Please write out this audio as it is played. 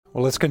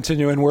Well, let's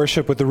continue in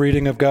worship with the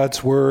reading of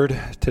God's Word.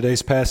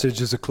 Today's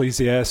passage is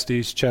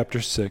Ecclesiastes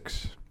chapter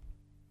 6.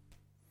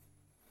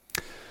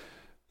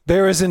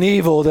 There is an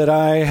evil that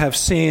I have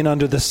seen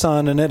under the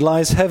sun, and it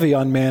lies heavy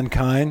on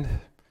mankind.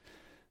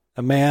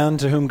 A man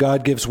to whom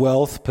God gives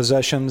wealth,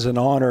 possessions, and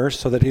honor,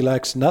 so that he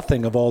lacks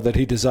nothing of all that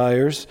he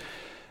desires.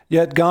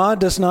 Yet God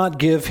does not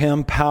give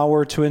him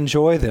power to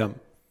enjoy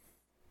them,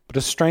 but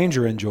a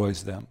stranger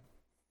enjoys them.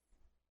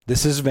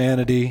 This is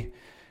vanity.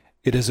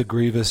 It is a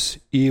grievous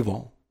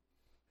evil.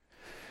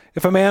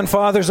 If a man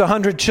fathers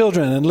 100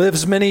 children and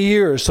lives many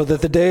years, so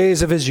that the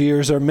days of his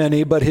years are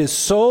many, but his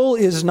soul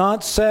is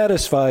not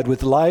satisfied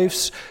with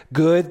life's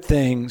good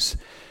things,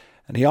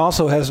 and he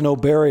also has no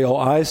burial,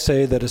 I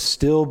say that a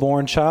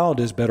stillborn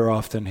child is better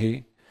off than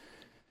he.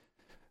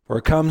 For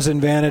it comes in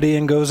vanity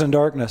and goes in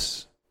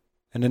darkness,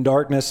 and in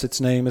darkness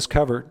its name is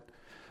covered.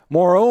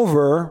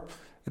 Moreover,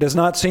 it has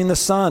not seen the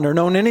sun or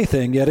known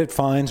anything, yet it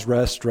finds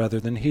rest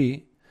rather than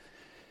he.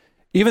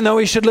 Even though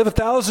he should live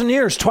 1,000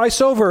 years,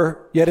 twice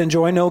over, yet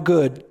enjoy no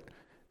good,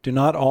 do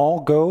not all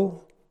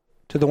go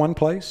to the one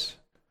place?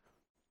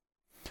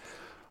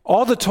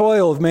 All the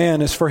toil of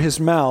man is for his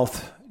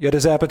mouth, yet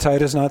his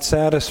appetite is not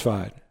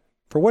satisfied.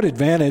 For what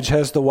advantage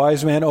has the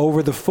wise man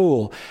over the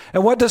fool?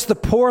 And what does the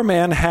poor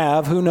man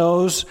have who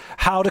knows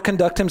how to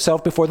conduct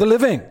himself before the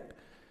living?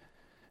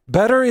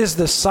 Better is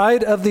the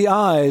sight of the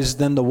eyes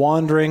than the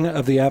wandering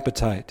of the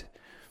appetite.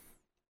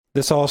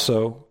 This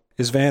also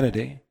is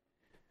vanity,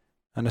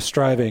 and a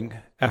striving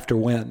after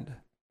wind.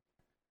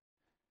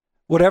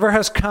 Whatever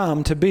has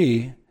come to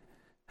be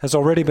has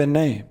already been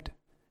named,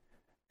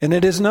 and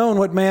it is known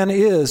what man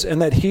is, and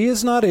that he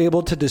is not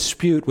able to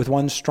dispute with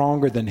one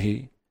stronger than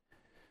he.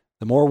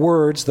 The more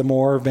words, the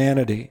more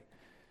vanity.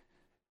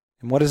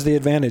 And what is the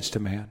advantage to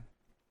man?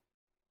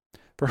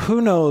 For who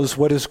knows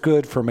what is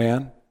good for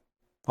man,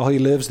 while he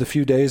lives the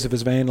few days of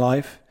his vain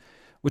life,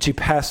 which he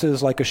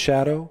passes like a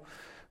shadow?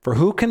 For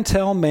who can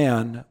tell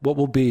man what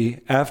will be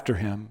after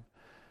him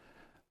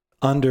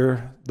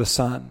under the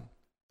sun?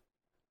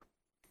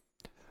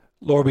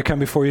 Lord, we come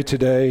before you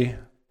today,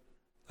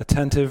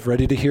 attentive,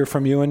 ready to hear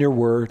from you and your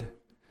word.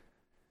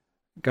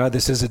 God,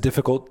 this is a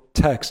difficult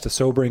text, a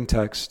sobering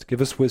text.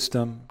 Give us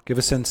wisdom, give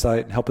us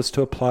insight, and help us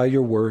to apply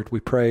your word, we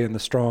pray in the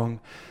strong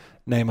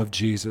name of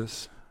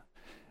Jesus.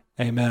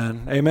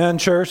 Amen. Amen,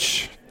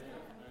 church.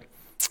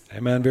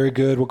 Amen. Very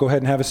good. We'll go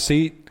ahead and have a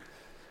seat.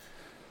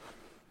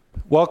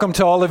 Welcome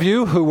to all of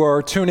you who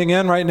are tuning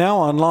in right now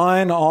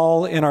online,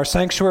 all in our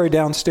sanctuary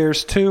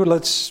downstairs too.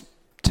 Let's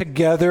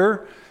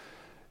together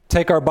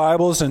take our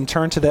Bibles and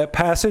turn to that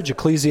passage,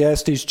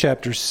 Ecclesiastes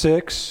chapter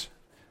 6,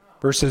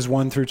 verses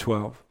 1 through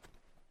 12.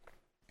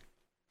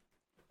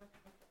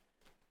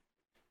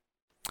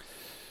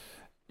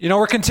 You know,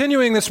 we're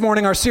continuing this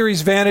morning our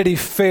series Vanity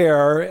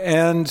Fair,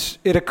 and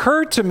it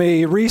occurred to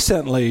me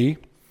recently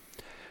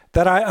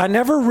that I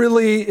never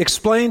really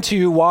explained to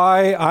you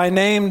why I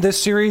named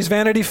this series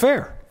Vanity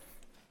Fair.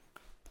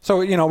 So,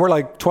 you know, we're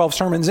like 12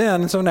 sermons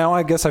in, and so now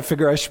I guess I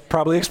figure I should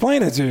probably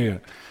explain it to you.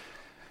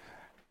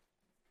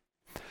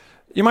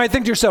 You might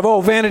think to yourself,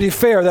 oh, Vanity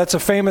Fair, that's a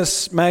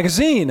famous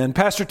magazine, and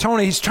Pastor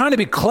Tony, he's trying to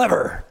be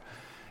clever.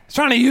 He's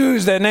trying to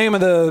use that name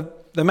of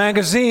the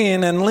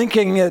magazine and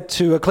linking it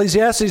to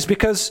Ecclesiastes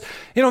because,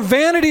 you know,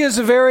 vanity is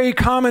a very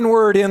common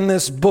word in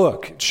this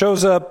book. It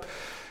shows up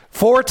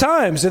 4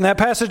 times in that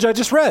passage I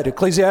just read,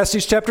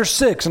 Ecclesiastes chapter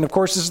 6. And of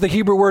course, this is the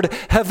Hebrew word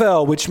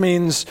hevel, which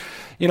means,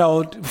 you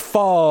know,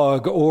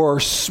 fog or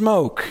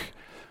smoke.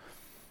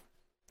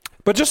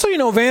 But just so you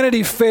know,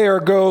 Vanity Fair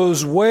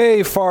goes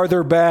way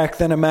farther back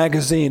than a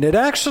magazine. It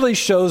actually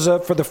shows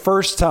up for the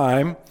first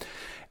time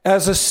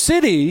as a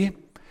city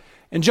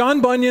in John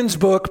Bunyan's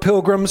book,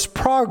 Pilgrim's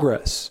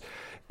Progress.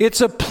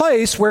 It's a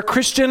place where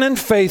Christian and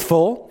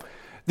faithful,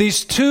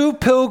 these 2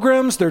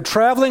 pilgrims, they're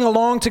traveling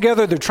along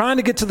together. They're trying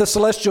to get to the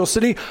celestial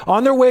city.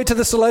 On their way to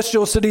the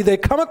celestial city, they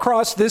come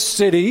across this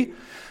city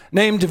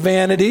named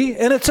Vanity,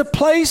 and it's a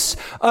place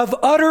of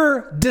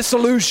utter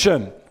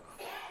dissolution.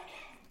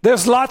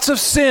 There's lots of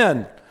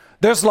sin.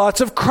 There's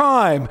lots of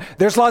crime.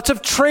 There's lots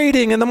of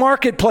trading in the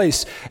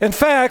marketplace. In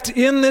fact,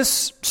 in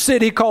this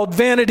city called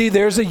Vanity,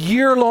 there's a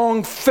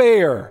year-long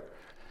fair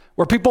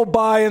where people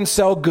buy and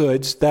sell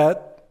goods.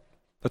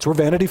 That's where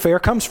Vanity Fair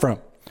comes from.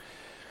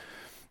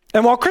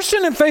 And while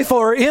Christian and faithful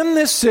are in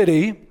this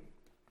city,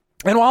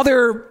 and while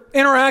they're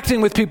interacting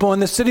with people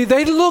in this city,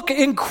 they look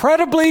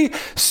incredibly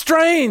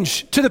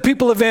strange to the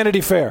people of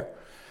Vanity Fair.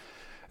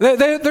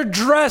 They're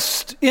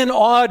dressed in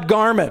odd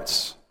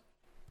garments.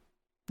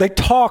 They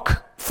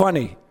talk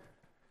funny.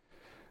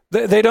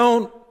 They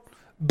don't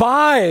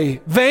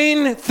buy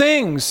vain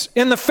things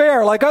in the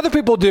fair like other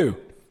people do.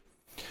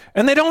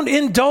 And they don't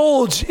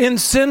indulge in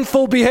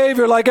sinful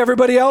behavior like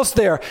everybody else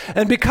there.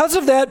 And because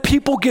of that,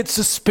 people get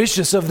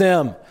suspicious of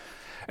them.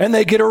 And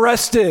they get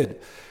arrested.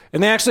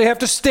 And they actually have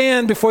to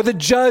stand before the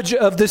judge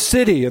of the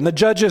city. And the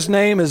judge's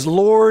name is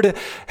Lord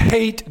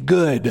Hate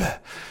Good.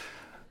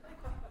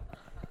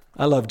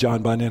 I love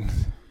John Bunyan.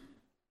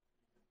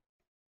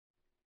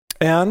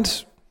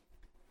 And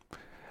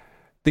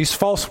these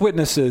false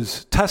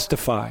witnesses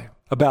testify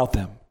about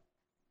them.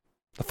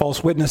 The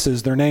false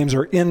witnesses, their names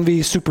are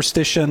envy,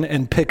 superstition,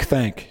 and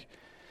pickthank.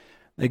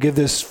 They give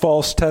this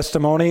false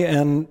testimony,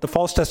 and the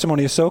false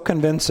testimony is so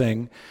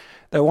convincing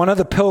that one of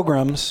the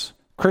pilgrims,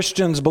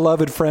 Christian's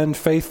beloved friend,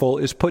 Faithful,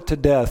 is put to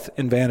death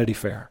in Vanity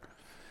Fair.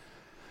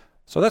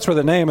 So that's where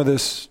the name of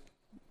this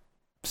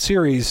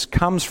series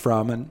comes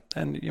from.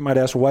 And you might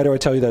ask, why do I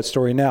tell you that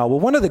story now? Well,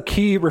 one of the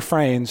key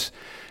refrains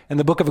in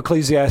the book of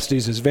Ecclesiastes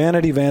is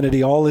vanity,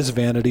 vanity, all is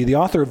vanity. The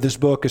author of this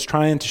book is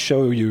trying to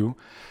show you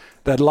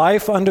that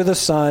life under the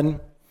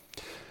sun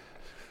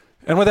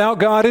and without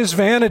God is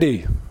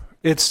vanity.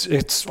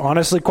 It's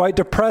honestly quite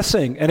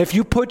depressing. And if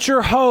you put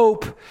your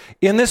hope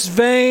in this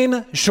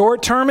vain,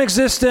 short-term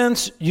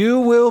existence, you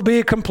will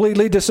be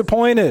completely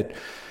disappointed.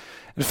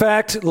 In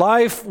fact,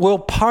 life will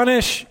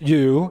punish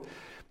you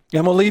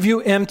and will leave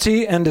you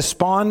empty and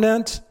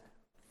despondent.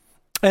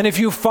 And if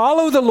you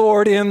follow the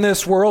Lord in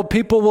this world,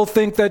 people will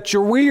think that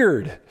you're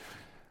weird.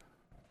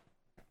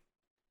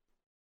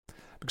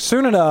 But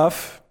soon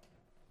enough,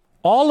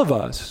 all of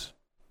us,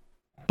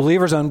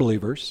 believers,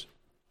 unbelievers,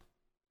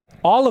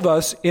 all of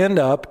us end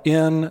up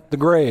in the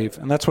grave.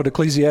 And that's what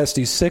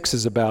Ecclesiastes 6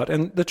 is about.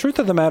 And the truth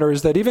of the matter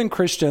is that even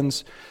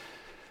Christians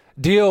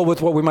deal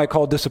with what we might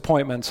call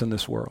disappointments in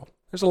this world.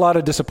 There's a lot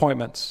of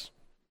disappointments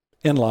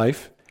in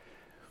life.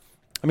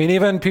 I mean,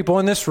 even people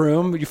in this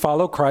room, you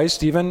follow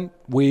Christ, even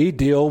we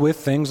deal with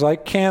things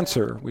like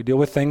cancer. We deal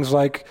with things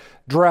like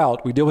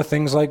drought. We deal with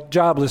things like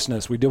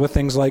joblessness. We deal with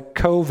things like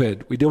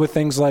COVID. We deal with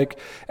things like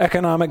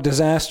economic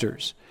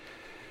disasters.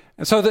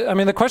 And so,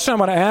 the question I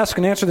want to ask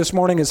and answer this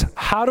morning is,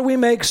 how do we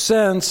make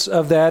sense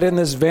of that in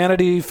this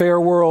Vanity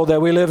Fair world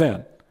that we live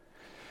in?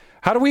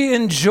 How do we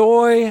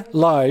enjoy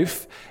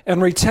life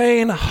and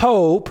retain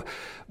hope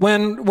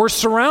when we're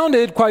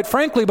surrounded, quite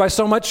frankly, by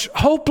so much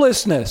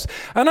hopelessness?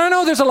 And I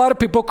know there's a lot of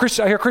people,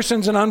 I hear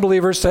Christians and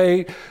unbelievers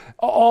say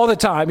all the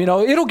time,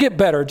 it'll get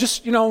better.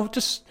 Just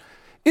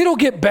it'll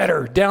get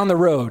better down the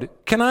road.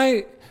 Can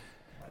I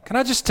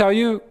just tell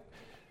you,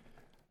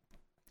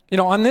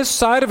 on this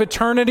side of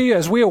eternity,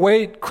 as we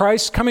await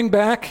Christ coming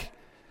back,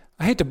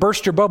 I hate to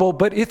burst your bubble,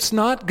 but it's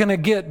not going to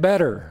get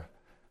better.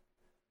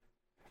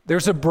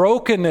 There's a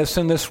brokenness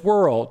in this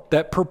world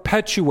that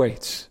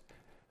perpetuates.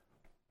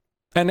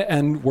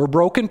 And we're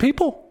broken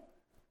people.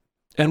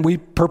 And we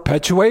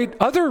perpetuate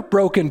other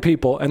broken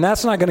people. And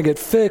that's not going to get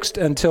fixed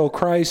until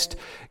Christ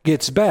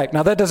gets back.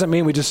 Now, that doesn't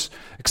mean we just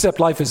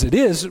accept life as it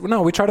is.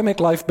 No, we try to make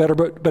life better,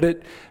 but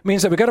it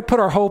means that we got to put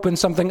our hope in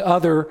something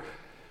other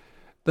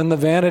than the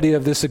vanity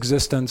of this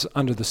existence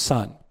under the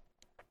sun.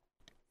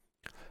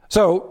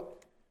 So,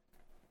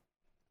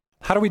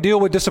 how do we deal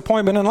with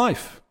disappointment in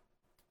life?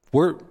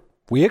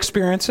 We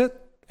experience it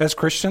as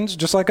Christians,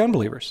 just like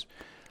unbelievers.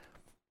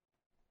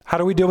 How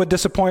do we deal with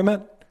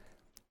disappointment?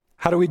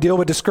 How do we deal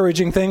with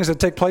discouraging things that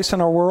take place in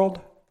our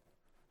world?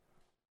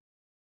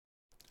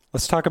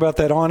 Let's talk about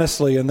that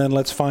honestly, and then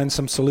let's find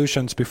some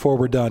solutions before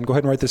we're done. Go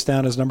ahead and write this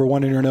down as number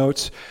 1 in your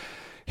notes.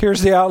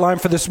 Here's the outline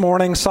for this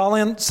morning.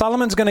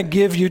 Solomon's going to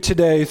give you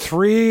today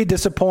 3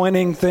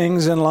 disappointing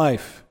things in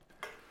life.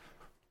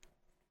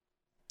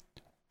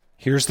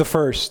 Here's the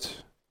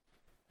first.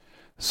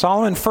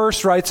 Solomon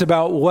first writes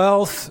about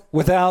wealth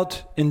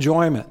without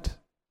enjoyment.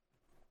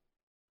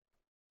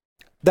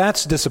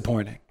 That's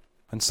disappointing.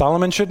 And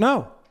Solomon should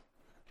know.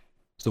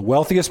 He's the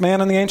wealthiest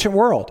man in the ancient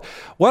world.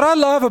 What I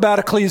love about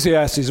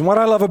Ecclesiastes and what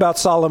I love about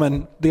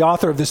Solomon, the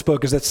author of this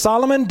book, is that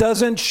Solomon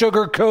doesn't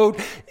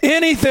sugarcoat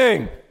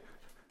anything.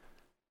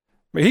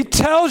 He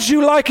tells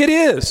you like it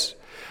is.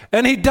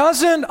 And he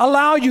doesn't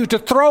allow you to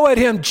throw at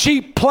him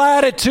cheap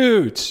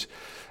platitudes.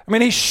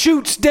 He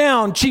shoots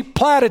down cheap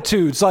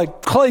platitudes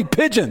like clay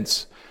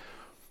pigeons.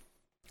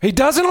 He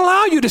doesn't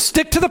allow you to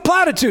stick to the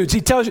platitudes.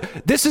 He tells you,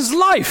 this is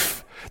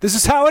life. This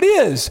is how it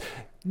is.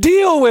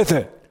 Deal with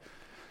it.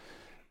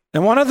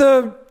 And one of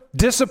the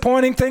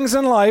disappointing things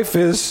in life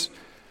is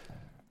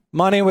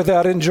money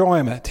without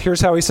enjoyment.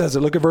 Here's how he says it.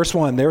 Look at verse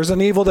 1. There's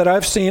an evil that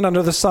I've seen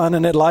under the sun,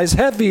 and it lies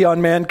heavy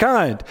on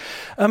mankind.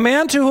 A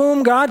man to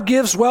whom God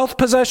gives wealth,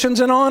 possessions,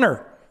 and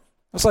honor.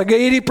 That's like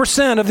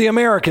 80% of the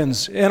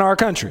Americans in our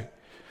country.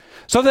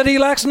 So that he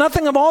lacks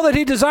nothing of all that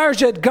he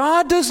desires, yet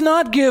God does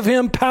not give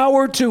him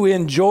power to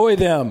enjoy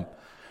them.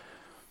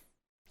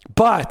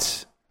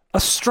 But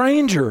a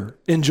stranger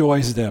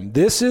enjoys them.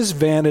 This is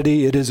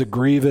vanity. It is a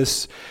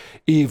grievous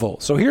evil.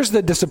 So here's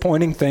the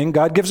disappointing thing.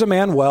 God gives a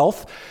man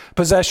wealth,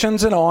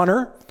 possessions, and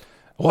honor.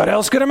 What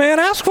else could a man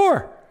ask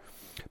for?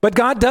 But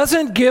God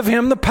doesn't give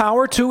him the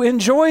power to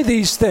enjoy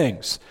these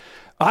things.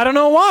 I don't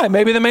know why.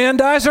 Maybe the man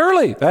dies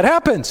early. That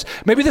happens.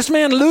 Maybe this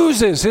man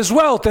loses his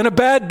wealth in a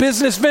bad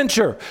business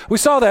venture. We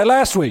saw that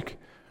last week.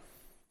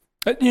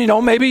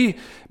 Maybe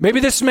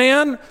this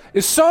man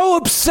is so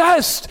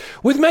obsessed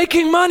with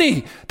making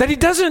money that he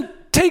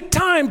doesn't take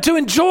time to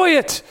enjoy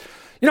it.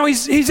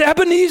 He's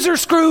Ebenezer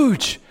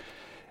Scrooge.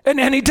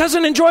 And he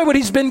doesn't enjoy what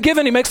he's been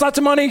given. He makes lots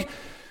of money,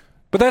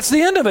 but that's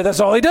the end of it. That's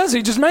all he does.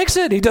 He just makes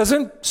it. He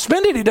doesn't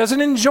spend it. He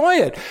doesn't enjoy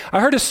it. I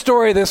heard a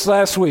story this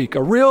last week,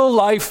 a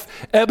real-life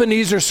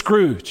Ebenezer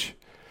Scrooge.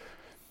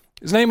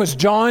 His name was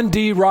John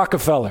D.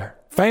 Rockefeller.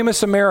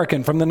 famous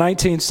American from the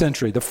 19th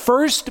century, the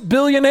first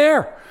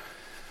billionaire,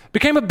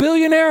 became a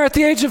billionaire at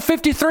the age of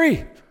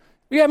 53.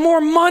 He had more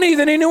money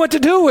than he knew what to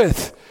do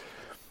with.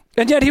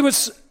 And yet he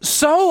was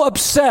so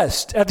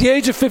obsessed at the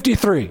age of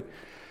 53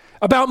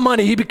 about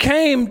money, he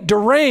became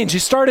deranged. He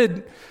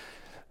started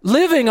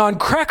living on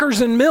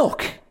crackers and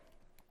milk.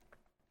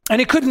 And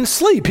he couldn't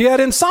sleep. He had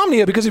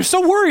insomnia because he was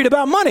so worried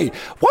about money.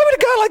 Why would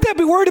a guy like that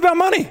be worried about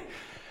money?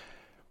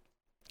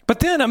 But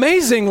then,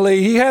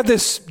 amazingly, he had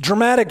this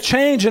dramatic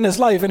change in his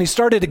life, and he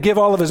started to give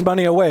all of his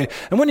money away.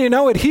 And when you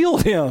know, it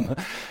healed him.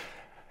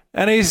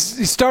 And he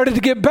started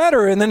to get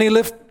better, and then he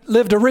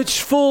lived a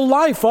rich, full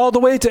life all the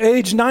way to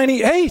age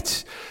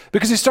 98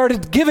 because he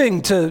started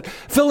giving to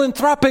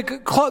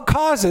philanthropic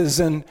causes,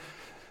 and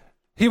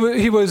he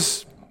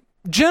was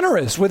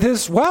generous with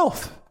his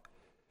wealth.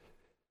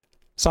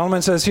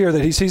 Solomon says here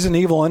that he sees an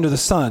evil under the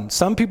sun.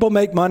 Some people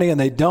make money and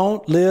they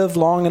don't live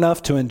long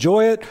enough to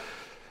enjoy it,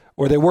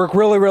 or they work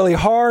really, really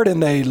hard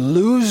and they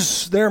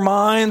lose their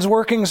minds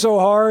working so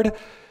hard,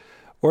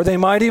 or they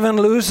might even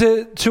lose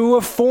it to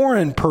a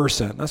foreign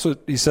person. That's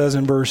what he says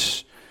in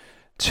verse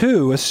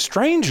 2. A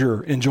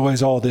stranger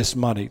enjoys all this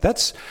money.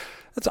 That's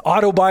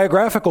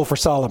autobiographical for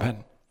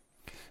Solomon.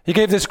 He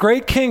gave this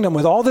great kingdom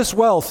with all this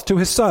wealth to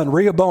his son,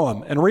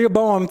 Rehoboam. And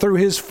Rehoboam, through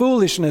his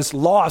foolishness,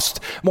 lost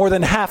more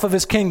than half of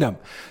his kingdom.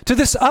 To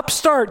this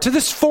upstart, to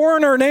this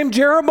foreigner named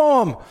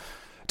Jeroboam,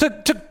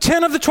 took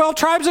 10 of the 12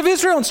 tribes of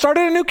Israel and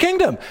started a new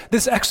kingdom.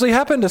 This actually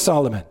happened to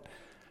Solomon.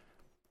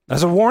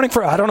 As a warning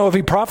for, I don't know if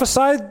he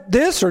prophesied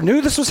this or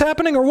knew this was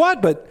happening or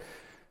what, but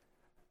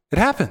it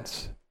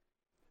happens.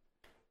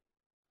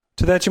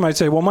 To that you might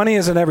say, well, money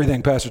isn't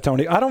everything, Pastor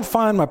Tony. I don't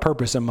find my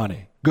purpose in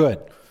money. Good.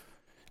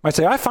 I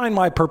say, I find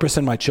my purpose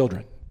in my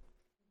children.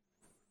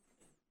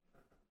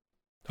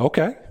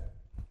 Okay.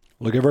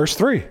 Look at verse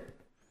 3.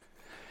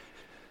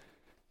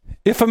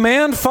 If a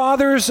man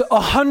fathers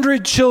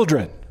 100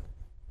 children,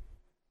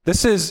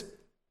 this is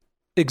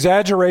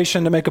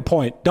exaggeration to make a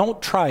point.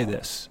 Don't try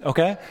this,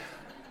 okay?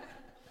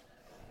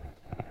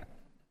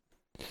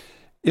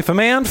 If a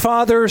man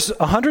fathers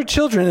 100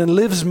 children and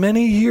lives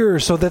many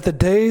years so that the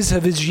days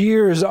of his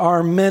years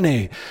are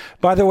many.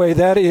 By the way,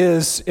 that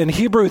is, in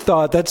Hebrew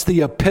thought, that's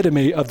the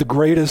epitome of the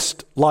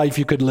greatest life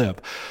you could live.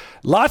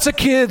 Lots of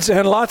kids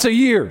and lots of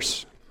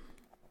years.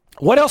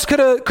 What else could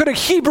a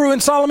Hebrew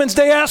in Solomon's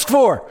day ask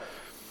for?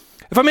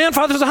 If a man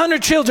fathers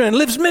 100 children and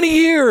lives many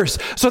years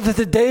so that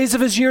the days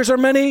of his years are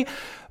many,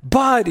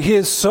 but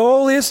his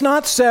soul is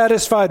not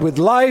satisfied with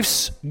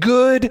life's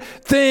good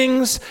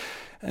things,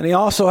 and he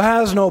also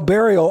has no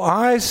burial,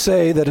 I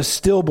say that a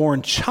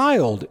stillborn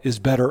child is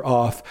better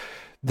off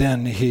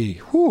than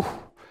he. Whew.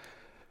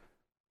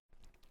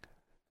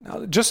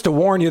 Now, just to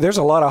warn you, there's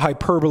a lot of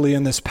hyperbole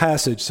in this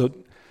passage, so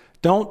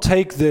don't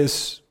take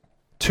this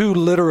too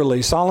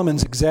literally.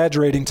 Solomon's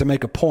exaggerating to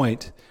make a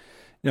point.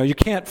 You know, you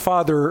can't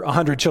father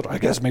 100 children. I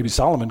guess maybe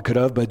Solomon could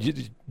have, but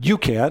you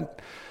can't.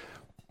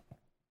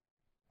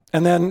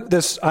 And then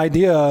this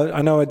idea,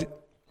 I know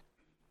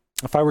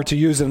if I were to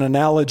use an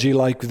analogy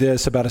like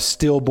this about a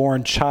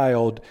stillborn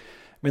child,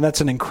 I mean, that's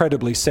an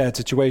incredibly sad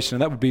situation.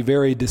 And that would be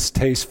very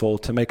distasteful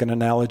to make an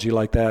analogy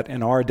like that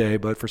in our day.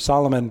 But for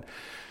Solomon,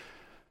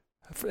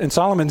 in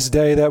Solomon's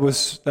day, that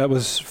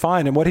was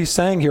fine. And what he's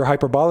saying here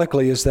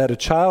hyperbolically is that a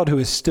child who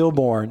is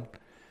stillborn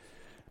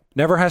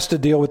never has to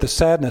deal with the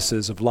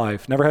sadnesses of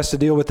life, never has to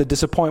deal with the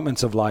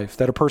disappointments of life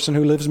that a person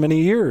who lives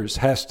many years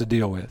has to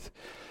deal with.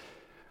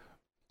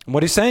 And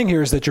what he's saying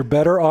here is that you're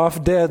better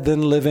off dead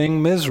than living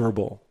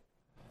miserable.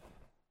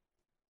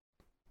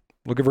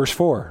 Look at verse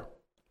 4.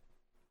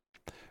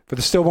 For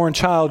the stillborn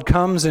child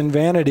comes in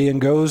vanity and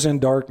goes in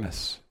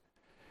darkness.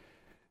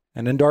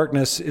 And in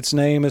darkness, its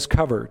name is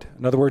covered.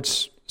 In other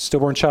words,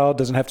 stillborn child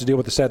doesn't have to deal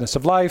with the sadness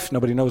of life.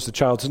 Nobody knows the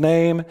child's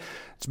name.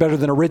 It's better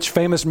than a rich,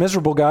 famous,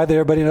 miserable guy that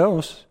everybody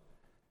knows.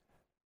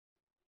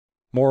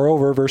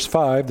 Moreover, verse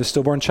 5, the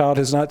stillborn child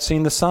has not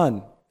seen the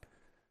sun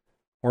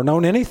or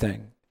known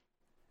anything,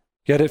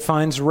 yet it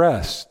finds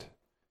rest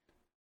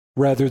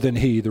rather than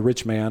he, the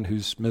rich man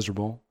who's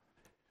miserable.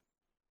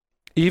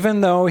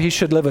 Even though he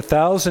should live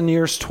 1,000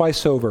 years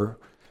twice over,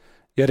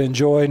 yet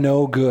enjoy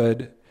no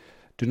good,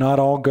 do not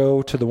all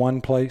go to the one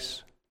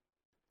place?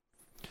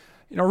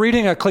 You know,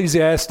 reading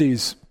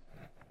Ecclesiastes,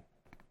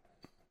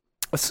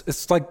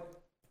 it's like,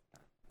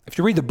 if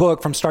you read the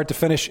book from start to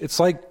finish, it's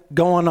like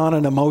going on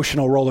an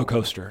emotional roller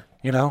coaster,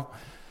 you know?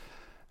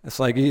 It's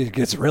like it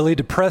gets really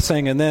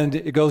depressing, and then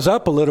it goes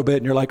up a little bit,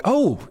 and you're like,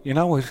 oh, you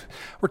know,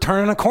 we're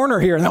turning a corner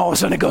here, and then all of a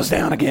sudden it goes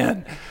down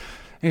again. And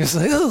you're just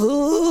like,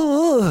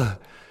 ugh.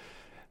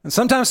 And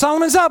sometimes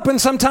Solomon's up,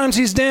 and sometimes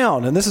he's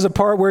down, and this is a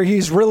part where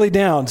he's really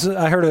down. So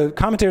I heard a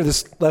commentator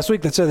this last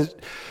week that said that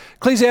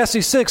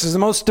Ecclesiastes 6 is the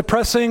most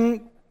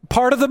depressing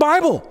part of the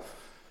Bible,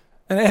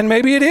 and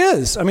maybe it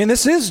is. I mean,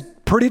 this is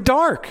pretty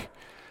dark.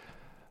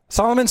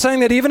 Solomon's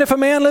saying that even if a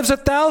man lives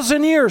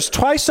 1,000 years,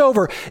 twice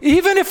over,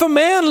 even if a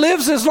man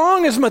lives as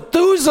long as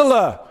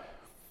Methuselah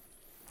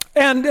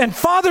and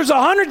fathers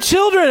 100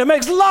 children and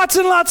makes lots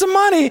and lots of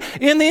money,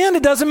 in the end,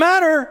 it doesn't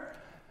matter.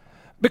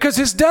 Because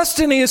his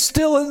destiny is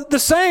still the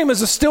same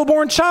as a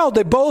stillborn child.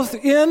 They both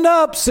end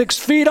up 6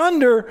 feet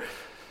under.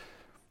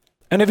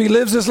 And if he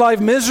lives his life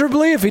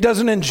miserably, if he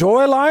doesn't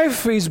enjoy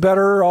life, he's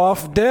better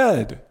off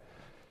dead.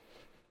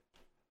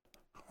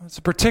 It's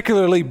a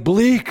particularly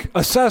bleak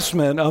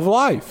assessment of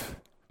life.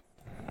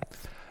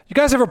 You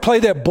guys ever play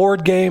that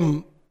board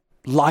game,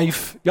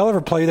 Life? Y'all ever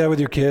play that with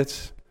your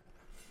kids?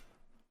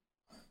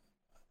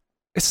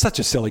 It's such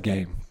a silly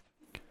game.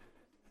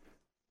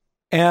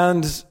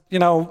 And,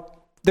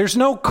 there's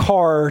no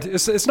card.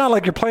 It's not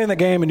like you're playing the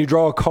game and you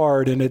draw a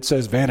card and it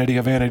says vanity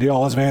of vanity,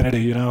 all is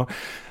vanity,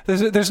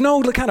 There's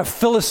no kind of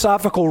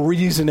philosophical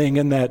reasoning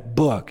in that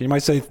book. You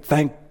might say,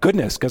 thank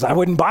goodness, because I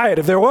wouldn't buy it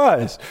if there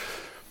was.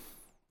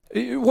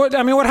 What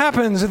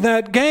happens in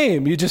that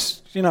game? You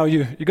just,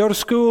 you go to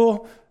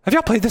school. Have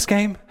y'all played this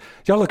game?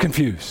 Y'all look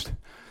confused.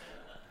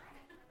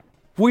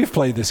 We've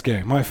played this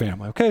game, my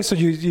family. Okay, so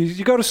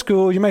you go to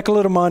school, you make a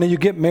little money, you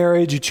get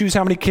married, you choose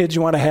how many kids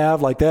you want to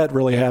have, like that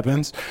really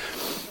happens.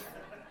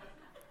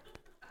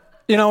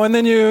 And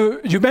then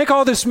you make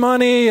all this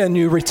money and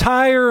you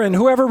retire, and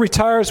whoever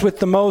retires with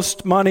the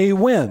most money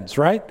wins,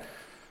 right?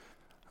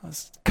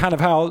 That's kind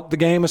of how the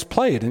game is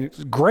played, and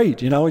it's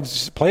great, you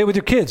just play it with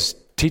your kids.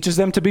 Teaches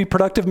them to be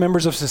productive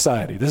members of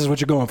society. This is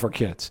what you're going for,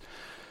 kids.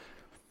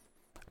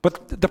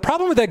 But the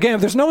problem with that game,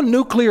 there's no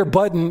nuclear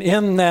button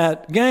in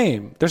that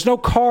game. There's no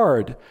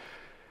card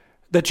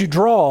that you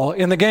draw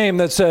in the game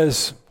that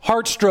says,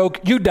 heart stroke,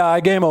 you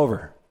die, game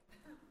over.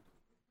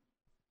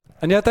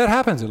 And yet that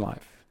happens in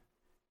life.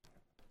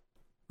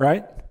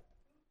 Right?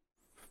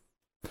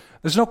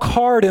 There's no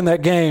card in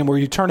that game where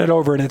you turn it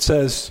over and it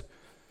says,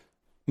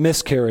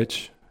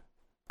 miscarriage,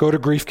 go to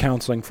grief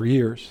counseling for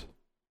years.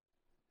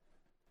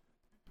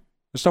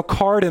 There's no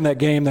card in that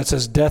game that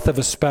says death of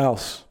a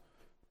spouse,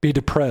 be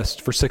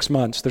depressed for 6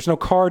 months. There's no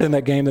card in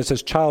that game that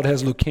says child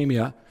has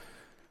leukemia,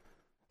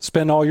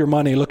 spend all your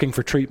money looking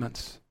for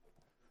treatments.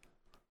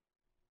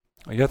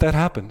 Yet that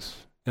happens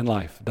in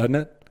life, doesn't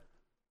it?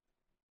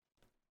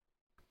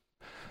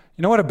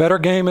 You know what a better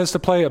game is to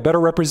play? A better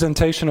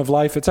representation of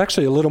life? It's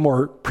actually a little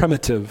more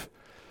primitive.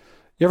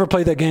 You ever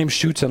play that game,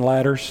 Chutes and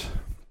Ladders?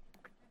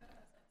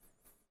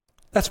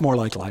 That's more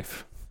like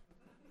life.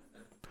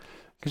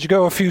 Because you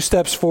go a few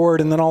steps forward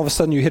and then all of a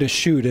sudden you hit a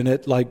chute and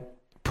it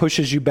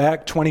pushes you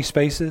back 20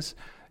 spaces.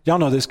 Y'all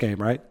know this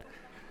game, right?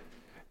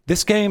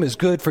 This game is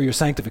good for your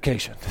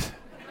sanctification.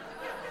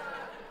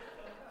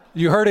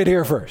 You heard it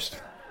here first.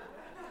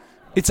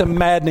 It's a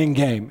maddening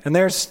game. And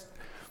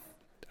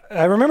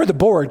I remember the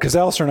board because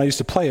Alistair and I used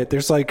to play it.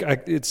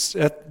 It's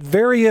at the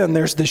very end,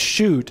 there's this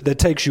chute that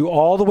takes you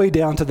all the way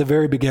down to the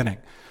very beginning.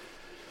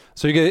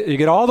 So you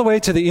get all the way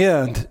to the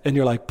end and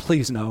you're like,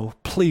 please no,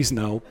 please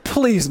no,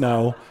 please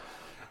no.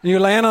 And you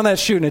land on that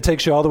chute and it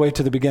takes you all the way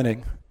to the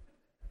beginning.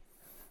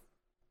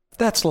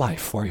 That's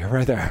life for you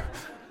right there.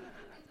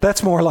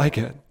 That's more like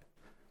it.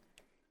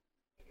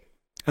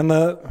 And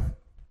the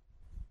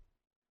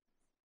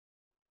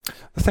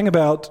thing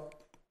about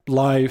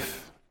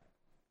life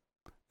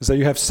is that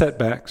you have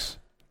setbacks.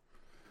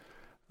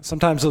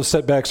 Sometimes those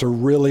setbacks are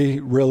really,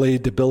 really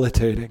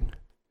debilitating.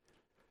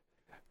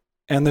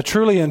 And the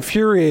truly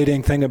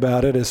infuriating thing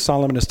about it, as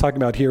Solomon is talking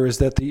about here, is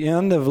that the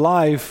end of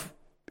life,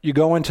 you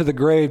go into the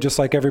grave just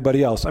like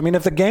everybody else. I mean,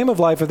 if the game of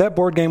life, if that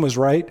board game was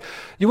right,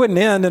 you wouldn't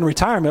end in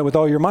retirement with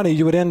all your money.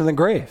 You would end in the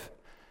grave.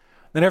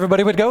 Then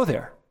everybody would go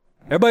there.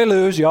 Everybody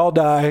lose, you all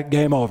die,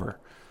 game over.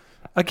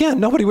 Again,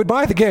 nobody would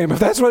buy the game but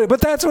that's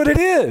what it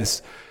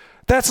is.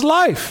 That's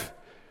life.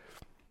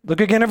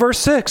 Look again at verse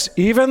 6.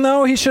 Even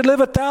though he should live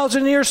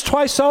 1,000 years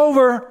twice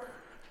over,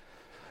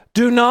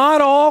 do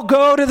not all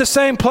go to the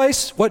same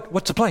place.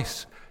 What's the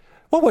place?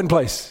 What one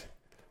place?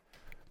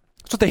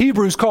 That's what the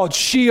Hebrews called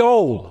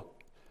Sheol.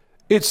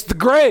 It's the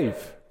grave.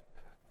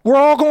 We're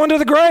all going to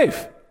the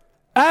grave.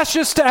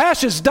 Ashes to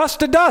ashes, dust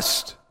to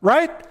dust,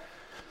 right?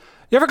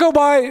 You ever go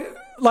by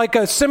like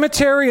a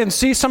cemetery and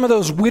see some of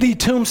those witty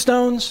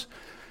tombstones?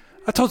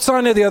 I told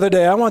Sonia the other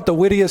day, I want the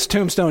wittiest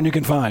tombstone you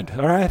can find,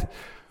 all right?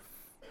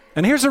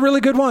 And here's a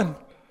really good one. You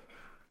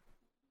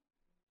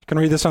can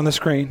read this on the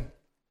screen.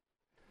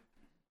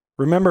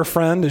 Remember,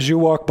 friend, as you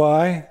walk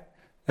by,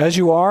 as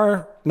you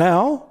are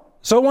now,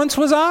 so once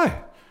was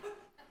I.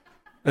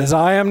 As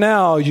I am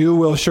now, you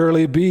will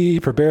surely be.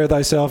 Prepare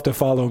thyself to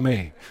follow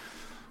me.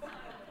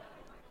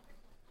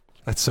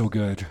 That's so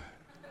good.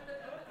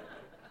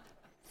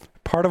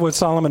 Part of what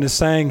Solomon is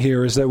saying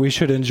here is that we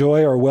should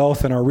enjoy our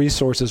wealth and our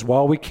resources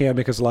while we can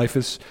because life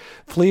is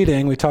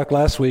fleeting. We talked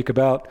last week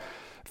about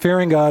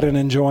fearing God and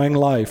enjoying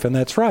life, and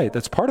that's right.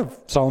 That's part of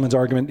Solomon's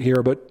argument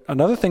here. But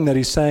another thing that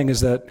he's saying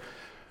is that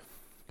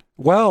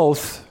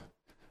wealth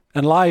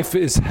and life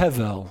is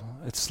hevel.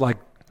 It's like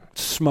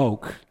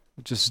smoke.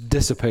 It just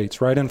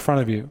dissipates right in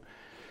front of you.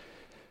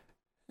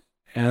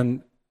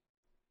 And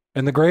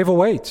the grave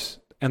awaits.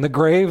 And the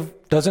grave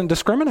doesn't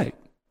discriminate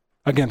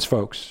against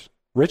folks.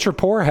 Rich or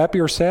poor, happy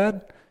or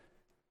sad,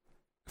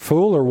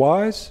 fool or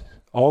wise,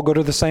 all go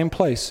to the same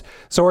place.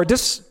 So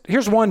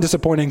here's one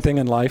disappointing thing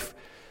in life.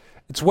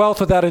 It's wealth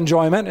without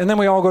enjoyment, and then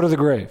we all go to the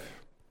grave.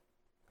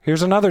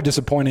 Here's another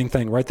disappointing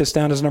thing. Write this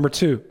down as number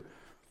 2.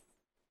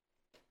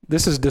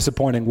 This is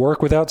disappointing.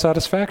 Work without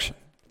satisfaction.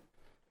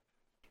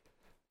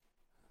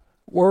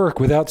 Work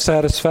without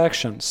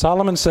satisfaction.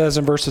 Solomon says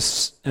in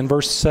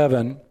verse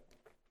 7,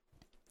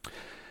 he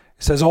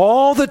says,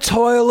 all the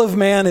toil of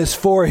man is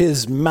for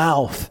his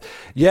mouth,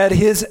 yet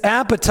his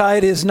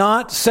appetite is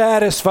not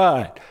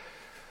satisfied.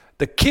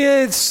 The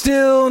kids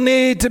still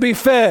need to be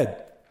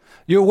fed.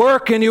 You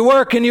work and you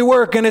work and you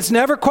work, and it's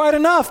never quite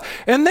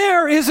enough. And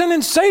there is an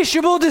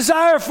insatiable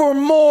desire for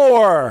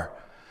more.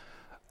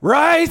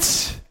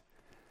 Right?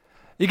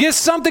 You get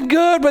something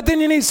good, but then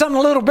you need something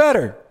a little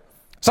better.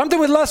 Something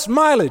with less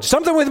mileage,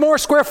 something with more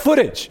square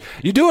footage.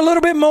 You do a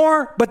little bit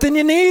more, but then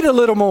you need a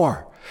little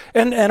more.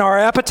 And our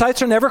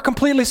appetites are never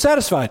completely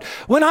satisfied.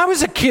 When I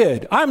was a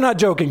kid, I'm not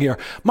joking here,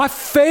 my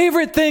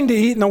favorite thing to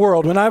eat in the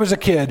world when I was a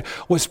kid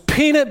was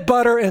peanut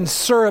butter and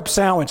syrup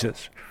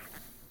sandwiches.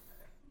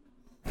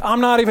 I'm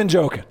not even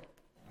joking.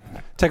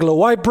 Take a little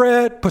white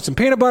bread, put some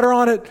peanut butter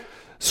on it,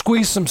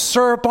 squeeze some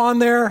syrup on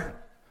there.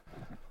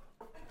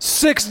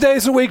 6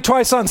 days a week,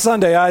 twice on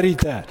Sunday, I'd eat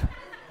that.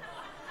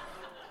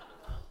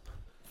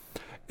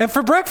 And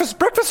for breakfast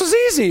was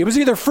easy. It was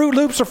either Fruit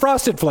Loops or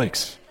Frosted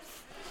Flakes.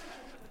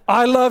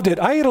 I loved it.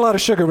 I ate a lot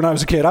of sugar when I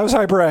was a kid. I was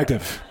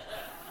hyperactive.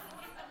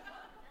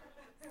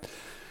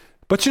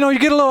 But you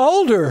get a little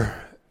older,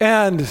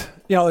 and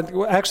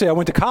actually I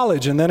went to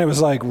college, and then it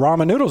was like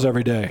ramen noodles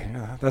every day.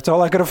 That's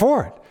all I could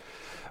afford.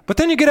 But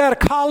then you get out of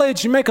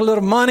college, you make a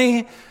little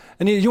money,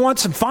 and you want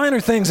some finer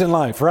things in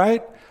life,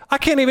 right? I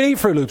can't even eat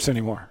Fruit Loops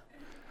anymore.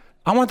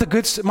 I want the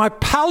good stuff. My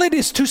palate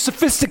is too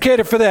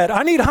sophisticated for that.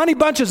 I need honey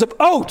bunches of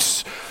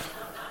oats.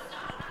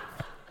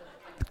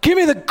 Give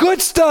me the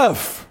good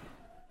stuff.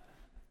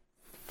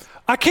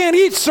 I can't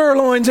eat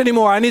sirloins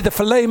anymore. I need the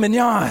filet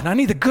mignon. I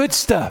need the good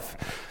stuff.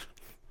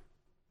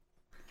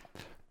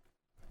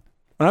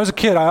 When I was a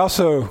kid, I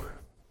also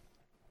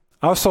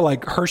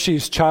like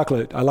Hershey's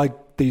chocolate. I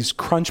like these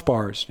Crunch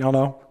bars. Y'all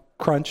know?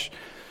 Crunch.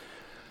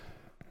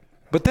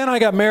 But then I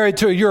got married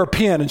to a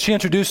European, and she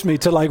introduced me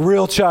to like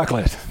real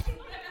chocolate.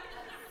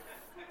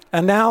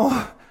 And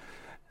now,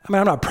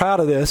 I'm not proud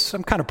of this.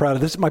 I'm kind of proud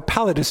of this. My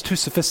palate is too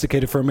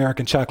sophisticated for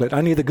American chocolate.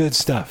 I need the good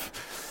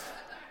stuff.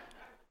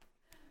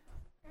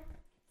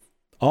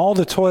 All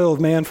the toil of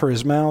man for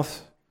his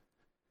mouth,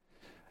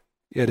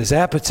 yet his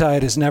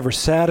appetite is never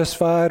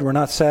satisfied. We're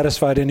not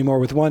satisfied anymore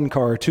with one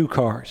car or 2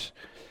 cars.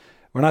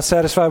 We're not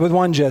satisfied with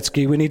one jet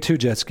ski. We need 2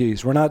 jet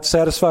skis. We're not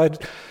satisfied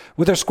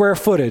with our square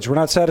footage. We're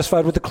not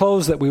satisfied with the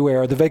clothes that we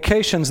wear, the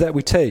vacations that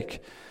we take.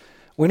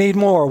 We need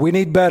more. We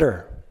need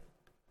better.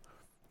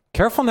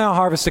 Careful now,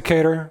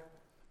 Harvesticator.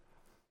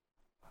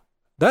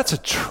 That's a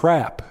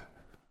trap,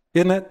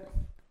 isn't it?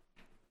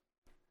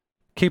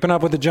 Keeping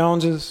up with the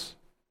Joneses,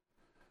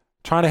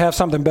 trying to have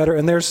something better.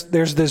 And there's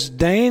this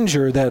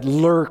danger that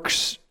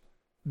lurks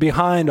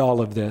behind all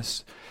of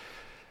this.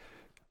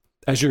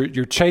 As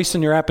you're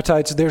chasing your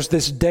appetites, there's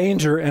this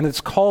danger, and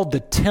it's called the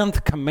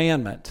 10th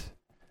commandment.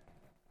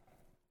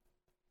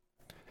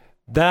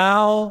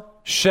 Thou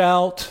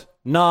shalt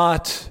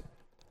not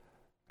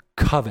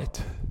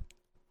covet.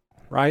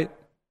 Right?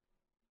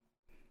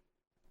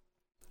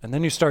 And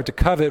then you start to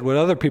covet what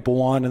other people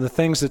want, and the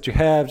things that you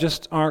have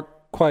just aren't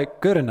quite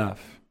good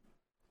enough.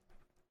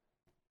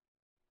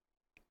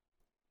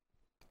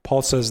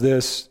 Paul says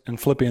this in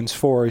Philippians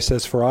 4. He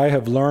says, for I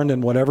have learned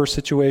in whatever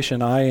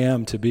situation I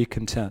am to be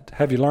content.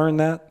 Have you learned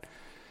that?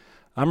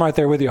 I'm right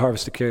there with you,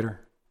 Harvesticator.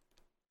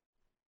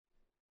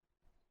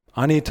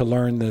 I need to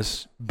learn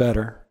this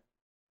better.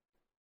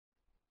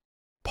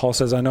 Paul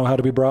says, I know how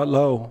to be brought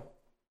low,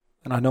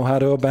 and I know how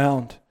to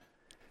abound.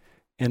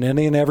 In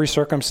any and every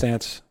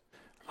circumstance,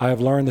 I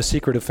have learned the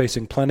secret of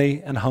facing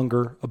plenty and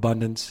hunger,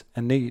 abundance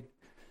and need.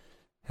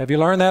 Have you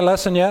learned that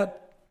lesson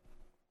yet?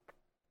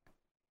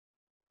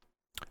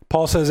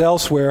 Paul says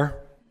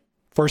elsewhere,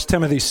 1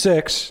 Timothy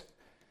 6,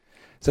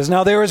 says,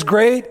 now there is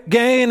great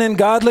gain in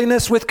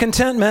godliness with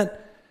contentment,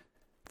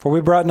 for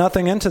we brought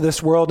nothing into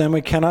this world, and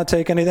we cannot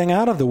take anything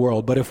out of the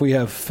world. But if we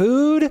have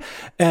food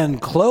and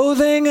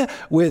clothing,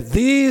 with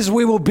these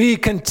we will be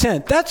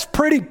content. That's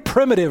pretty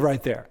primitive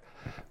right there.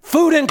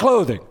 Food and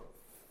clothing.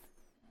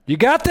 You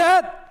got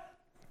that?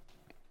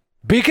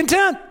 Be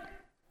content.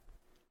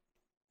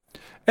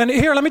 And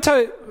here, let me tell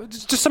you,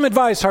 just some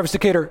advice,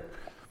 Harvesticator.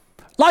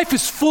 Life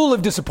is full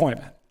of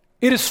disappointment.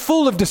 It is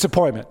full of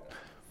disappointment.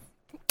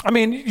 I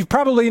mean, you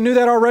probably knew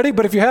that already,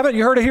 but if you haven't,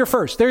 you heard it here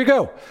first. There you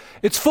go.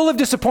 It's full of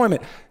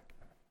disappointment.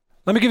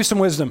 Let me give you some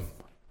wisdom.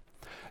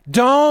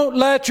 Don't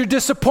let your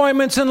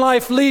disappointments in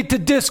life lead to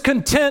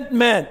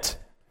discontentment.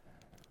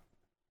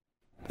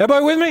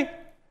 Everybody with me?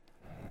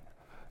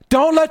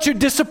 Don't let your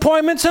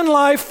disappointments in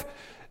life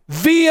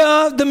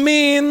via the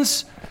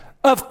means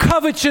of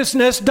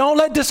covetousness, don't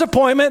let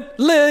disappointment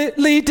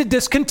lead to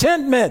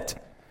discontentment.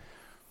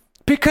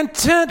 Be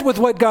content with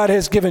what God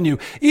has given you,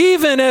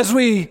 even as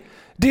we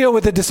deal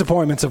with the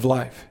disappointments of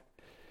life.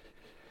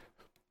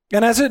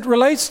 And as it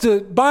relates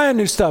to buying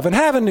new stuff and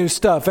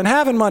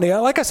having money,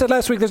 like I said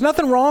last week, there's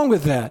nothing wrong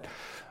with that.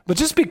 But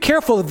just be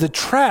careful of the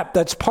trap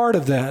that's part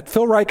of that.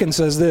 Phil Ryken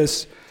says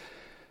this,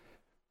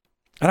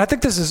 and I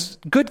think this is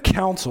good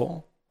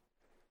counsel.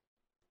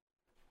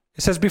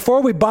 It says,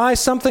 before we buy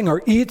something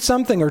or eat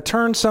something or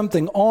turn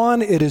something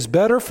on, it is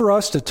better for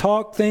us to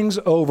talk things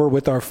over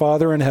with our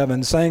Father in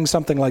heaven, saying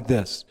something like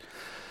this: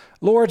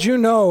 Lord, you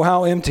know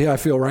how empty I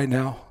feel right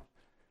now.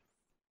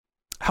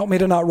 Help me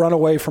to not run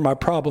away from my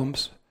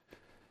problems,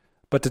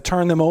 but to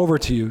turn them over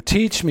to you.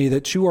 Teach me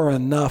that you are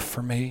enough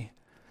for me.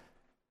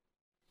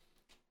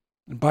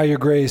 And by your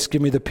grace,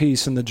 give me the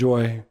peace and the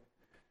joy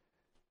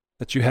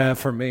that you have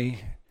for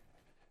me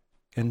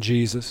in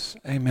Jesus.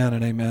 Amen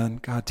and amen.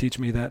 God, teach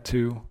me that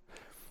too.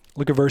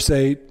 Look at verse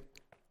 8.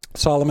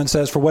 Solomon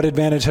says, for what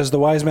advantage has the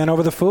wise man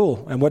over the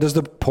fool? And what does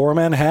the poor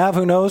man have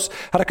who knows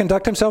how to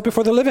conduct himself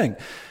before the living?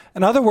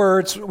 In other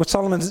words, what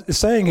Solomon is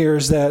saying here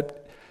is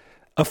that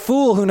a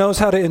fool who knows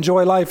how to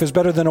enjoy life is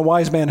better than a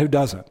wise man who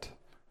doesn't.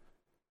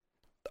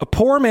 A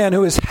poor man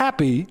who is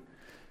happy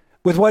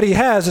with what he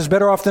has is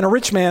better off than a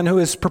rich man who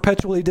is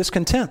perpetually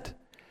discontent.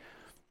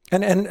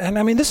 And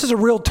I mean, this is a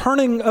real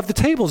turning of the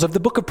tables of the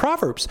book of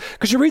Proverbs.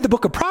 Because you read the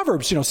book of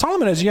Proverbs,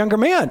 Solomon as a younger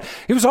man,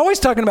 he was always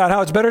talking about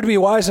how it's better to be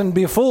wise than to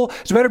be a fool.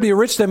 It's better to be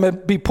rich than to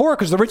be poor,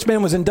 because the rich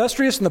man was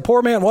industrious and the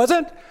poor man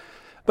wasn't.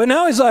 But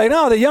now he's like,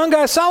 no, the young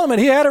guy Solomon,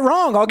 he had it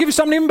wrong. I'll give you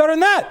something even better than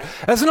that.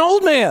 As an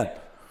old man,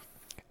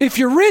 if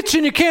you're rich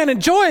and you can't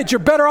enjoy it, you're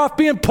better off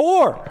being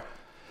poor.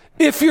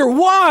 If you're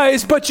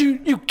wise, but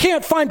you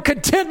can't find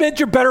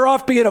contentment, you're better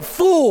off being a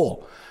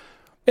fool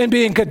and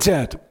being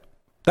content.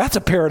 That's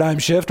a paradigm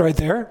shift right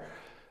there.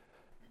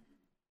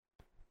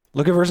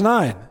 Look at verse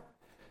 9.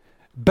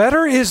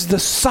 Better is the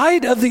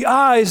sight of the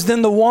eyes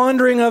than the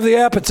wandering of the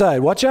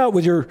appetite. Watch out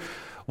with your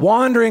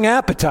wandering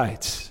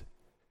appetites.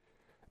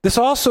 This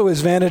also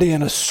is vanity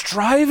and a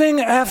striving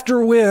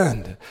after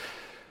wind.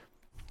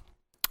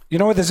 You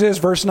know what this is?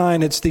 Verse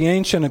 9, it's the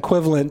ancient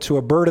equivalent to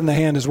a bird in the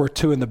hand is worth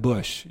two in the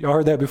bush. Y'all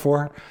heard that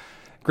before?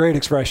 Great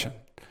expression.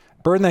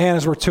 Bird in the hand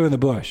is worth two in the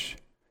bush.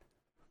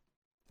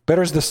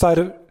 Better is the sight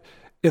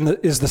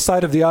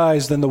of the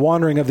eyes than the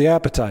wandering of the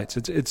appetites.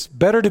 It's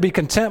better to be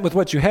content with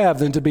what you have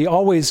than to be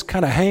always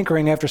kind of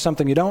hankering after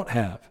something you don't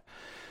have.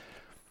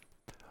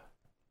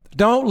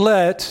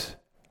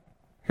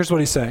 Here's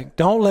what he's saying.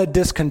 Don't let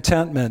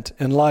discontentment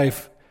in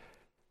life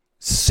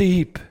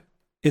seep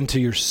into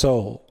your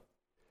soul.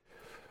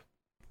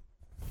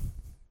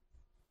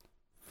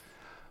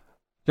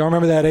 Y'all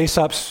remember that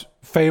Aesop's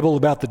fable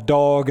about the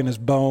dog and his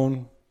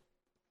bone?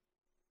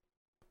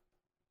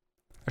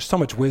 There's so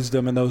much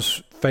wisdom in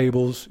those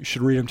fables. You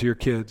should read them to your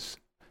kids.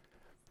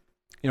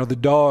 The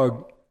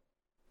dog,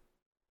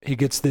 he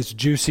gets this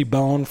juicy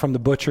bone from the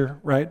butcher,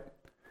 right?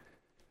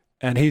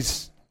 And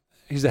he's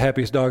the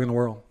happiest dog in the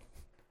world.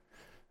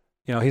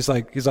 He's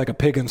like a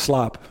pig in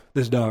slop,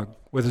 this dog,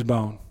 with his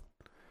bone.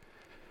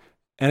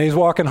 And he's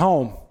walking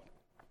home,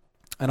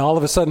 and all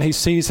of a sudden he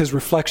sees his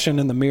reflection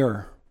in the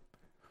mirror.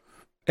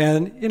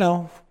 And,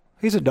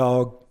 he's a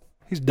dog.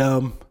 He's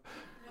dumb.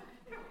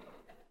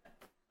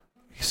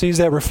 He sees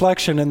that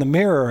reflection in the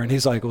mirror, and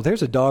he's like, well,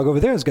 there's a dog over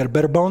there that's got a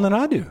better bone than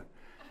I do.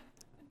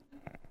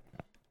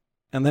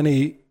 And then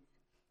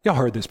y'all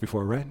heard this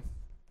before, right?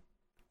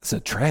 It's a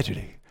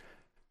tragedy.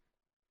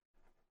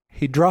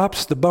 He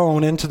drops the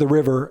bone into the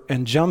river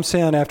and jumps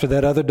in after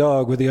that other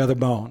dog with the other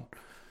bone,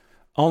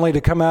 only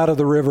to come out of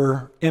the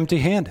river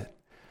empty-handed.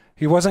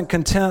 He wasn't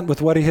content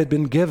with what he had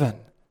been given.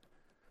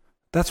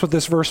 That's what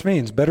this verse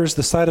means. Better is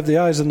the sight of the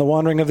eyes than the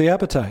wandering of the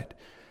appetite.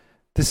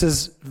 This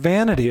is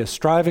vanity, a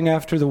striving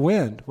after the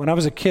wind. When I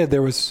was a kid,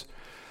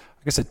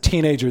 a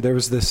teenager, there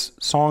was this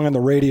song on the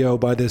radio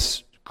by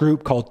this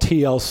group called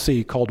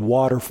TLC, called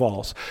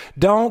Waterfalls.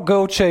 Don't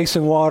go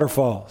chasing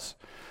waterfalls.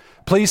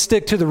 Please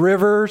stick to the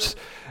rivers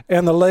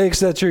and the lakes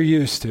that you're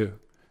used to.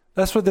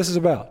 That's what this is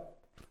about.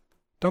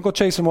 Don't go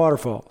chasing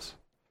waterfalls.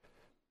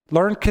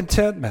 Learn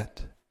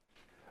contentment.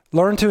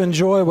 Learn to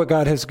enjoy what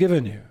God has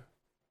given you.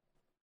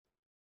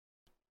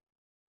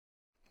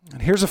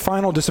 And here's a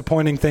final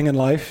disappointing thing in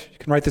life. You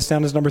can write this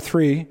down as number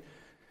 3.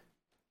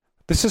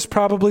 This is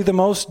probably the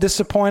most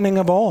disappointing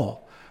of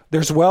all.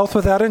 There's wealth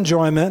without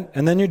enjoyment,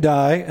 and then you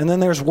die, and then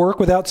there's work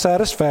without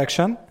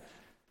satisfaction.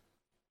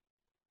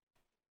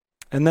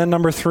 And then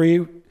number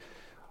 3,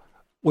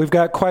 we've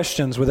got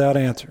questions without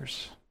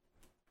answers.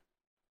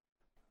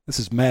 This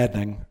is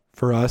maddening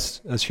for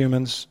us as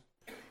humans.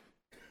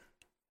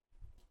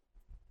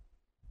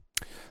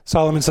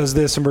 Solomon says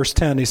this in verse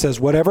 10. He says,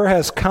 whatever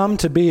has come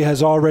to be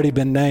has already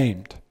been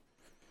named.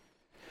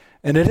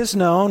 And it is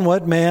known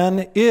what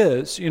man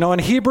is. In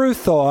Hebrew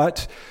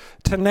thought,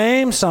 to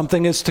name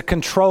something is to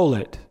control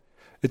it.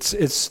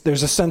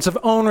 There's a sense of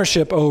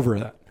ownership over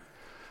it.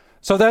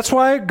 So that's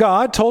why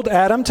God told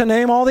Adam to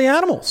name all the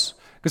animals,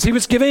 because he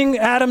was giving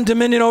Adam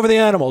dominion over the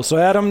animals. So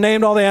Adam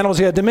named all the animals,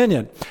 he had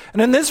dominion.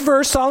 And in this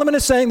verse, Solomon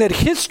is saying that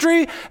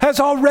history has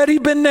already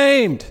been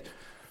named.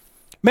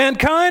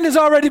 Mankind has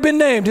already been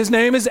named. His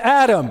name is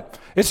Adam.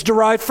 It's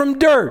derived from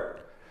dirt.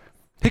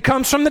 He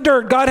comes from the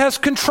dirt. God has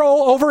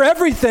control over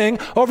everything,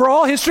 over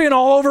all history and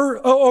all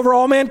over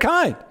all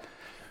mankind.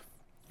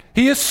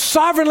 He is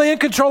sovereignly in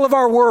control of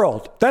our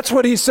world. That's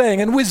what he's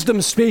saying, and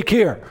wisdom speak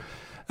here.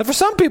 And for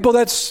some people,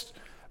 that's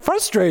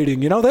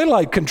frustrating. They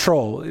like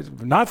control.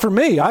 Not for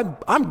me.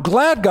 I'm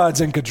glad God's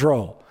in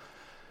control.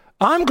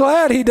 I'm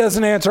glad he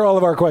doesn't answer all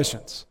of our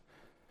questions.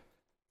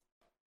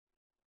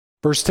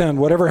 Verse 10,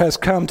 whatever has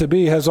come to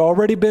be has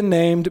already been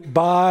named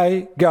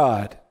by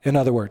God, in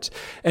other words.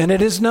 And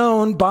it is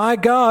known by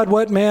God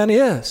what man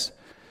is.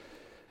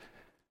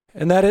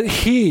 And that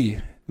he,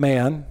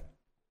 man,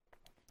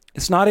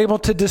 is not able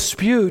to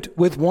dispute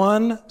with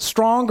one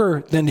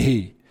stronger than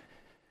he.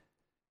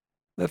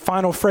 That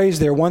final phrase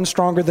there, one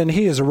stronger than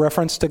he, is a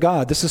reference to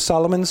God. This is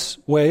Solomon's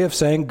way of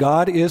saying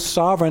God is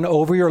sovereign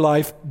over your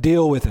life.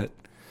 Deal with it.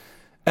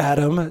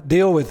 Adam,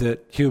 deal with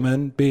it,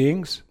 human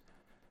beings.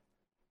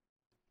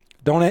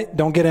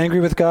 Don't get angry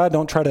with God.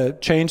 Don't try to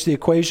change the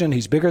equation.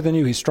 He's bigger than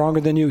you. He's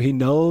stronger than you. He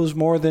knows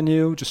more than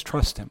you. Just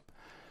trust him.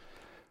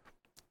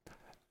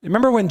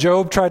 Remember when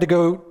Job tried to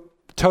go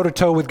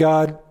toe-to-toe with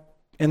God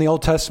in the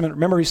Old Testament?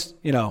 Remember,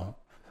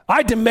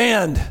 I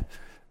demand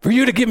for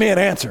you to give me an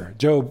answer.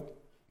 Job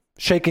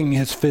shaking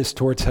his fist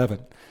towards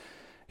heaven.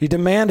 He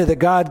demanded that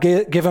God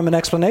give him an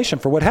explanation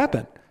for what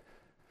happened.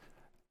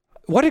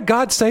 What did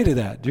God say to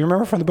that? Do you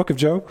remember from the book of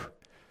Job?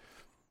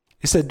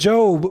 He said,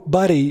 Job,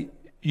 buddy,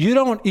 you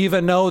don't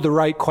even know the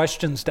right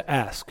questions to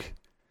ask.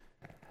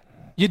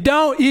 You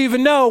don't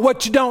even know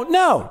what you don't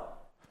know.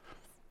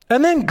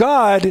 And then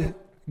God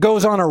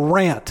goes on a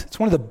rant. It's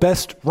one of the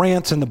best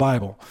rants in the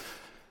Bible.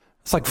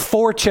 It's like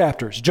 4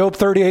 chapters, Job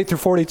 38 through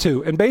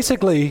 42. And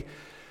basically,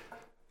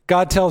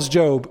 God tells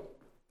Job,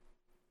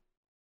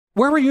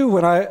 where were you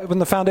when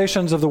the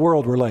foundations of the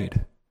world were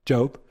laid,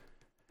 Job?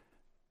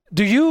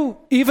 Do you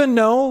even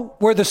know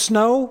where the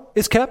snow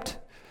is kept?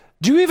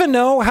 Do you even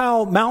know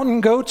how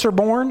mountain goats are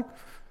born?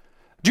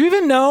 Do you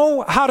even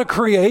know how to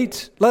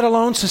create, let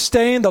alone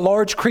sustain the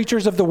large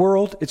creatures of the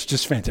world? It's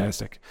just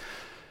fantastic.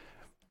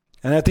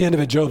 And at the end of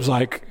it, Job's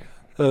like,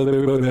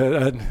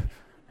 I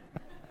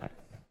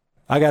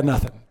got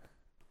nothing.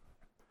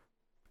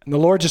 And the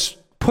Lord just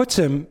puts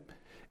him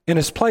in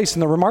his place.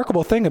 And the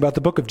remarkable thing about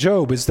the book of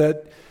Job is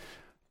that,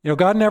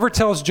 God never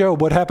tells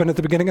Job what happened at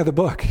the beginning of the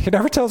book. He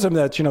never tells him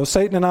that,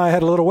 Satan and I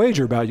had a little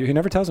wager about you. He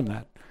never tells him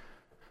that.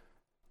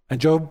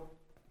 And Job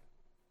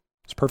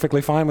is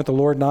perfectly fine with the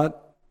Lord not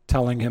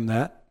telling him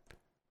that.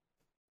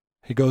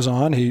 He goes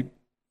on, he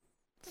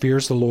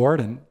fears the Lord,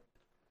 and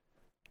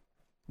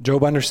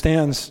Job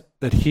understands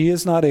that he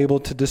is not able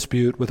to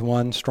dispute with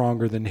one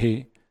stronger than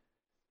he.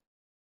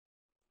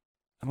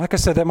 And like I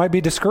said, that might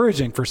be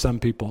discouraging for some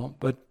people,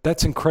 but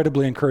that's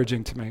incredibly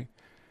encouraging to me.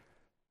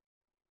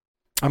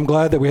 I'm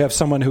glad that we have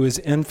someone who is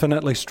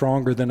infinitely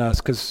stronger than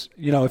us, because,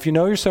 if you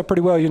know yourself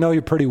pretty well, you know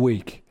you're pretty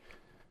weak.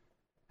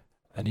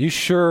 And you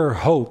sure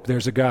hope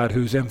there's a God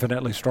who's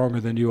infinitely stronger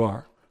than you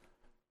are.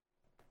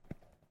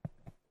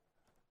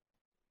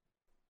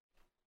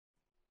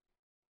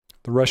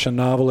 The Russian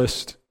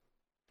novelist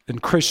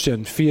and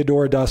Christian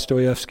Fyodor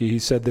Dostoevsky, he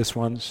said this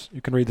once.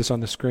 You can read this on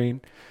the screen.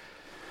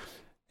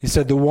 He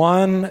said, the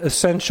one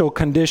essential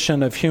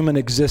condition of human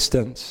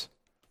existence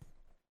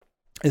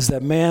is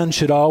that man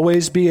should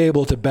always be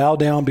able to bow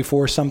down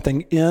before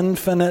something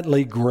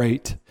infinitely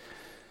great.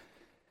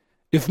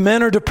 If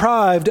men are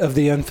deprived of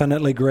the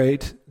infinitely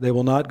great, they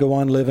will not go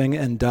on living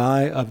and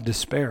die of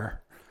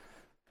despair.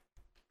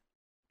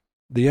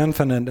 The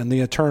infinite and the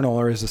eternal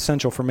are as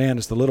essential for man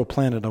as the little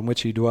planet on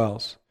which he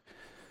dwells.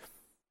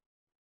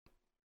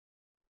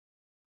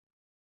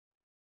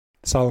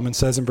 Solomon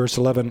says in verse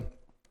 11,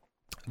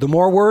 the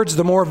more words,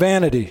 the more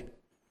vanity.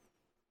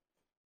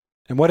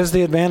 And what is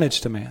the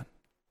advantage to man?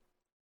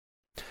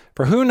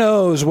 For who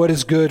knows what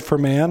is good for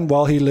man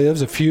while he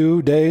lives a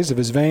few days of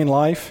his vain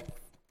life,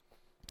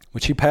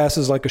 which he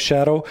passes like a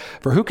shadow?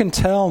 For who can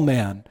tell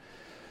man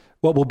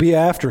what will be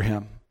after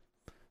him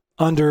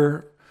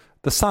under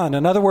the sun?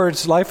 In other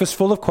words, life is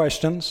full of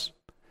questions.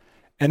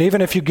 And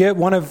even if you get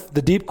one of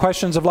the deep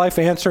questions of life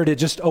answered, it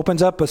just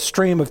opens up a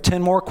stream of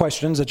 10 more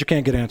questions that you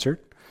can't get answered.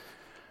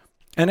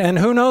 And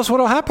who knows what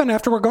will happen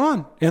after we're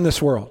gone in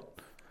this world?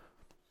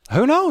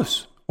 Who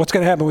knows what's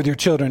going to happen with your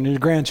children and your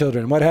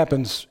grandchildren? What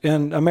happens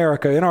in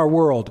America, in our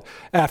world,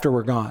 after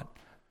we're gone?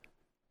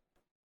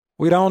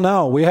 We don't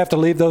know. We have to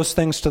leave those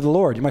things to the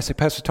Lord. You might say,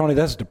 Pastor Tony,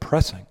 that's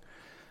depressing.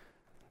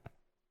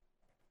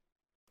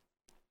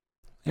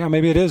 Yeah,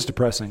 maybe it is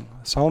depressing.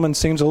 Solomon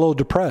seems a little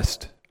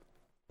depressed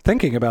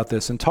thinking about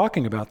this and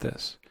talking about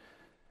this.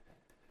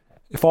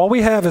 If all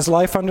we have is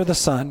life under the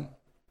sun,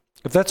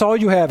 if that's all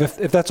you have,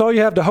 if that's all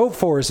you have to hope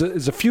for is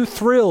a few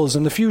thrills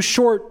and the few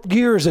short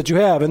years that you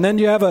have, and then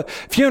you have a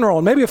funeral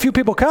and maybe a few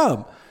people come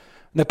and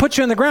they put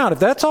you in the ground, if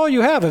that's all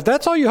you have, if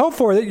that's all you hope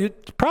for, you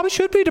probably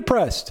should be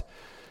depressed.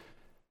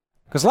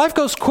 Because life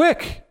goes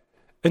quick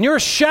and you're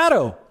a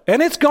shadow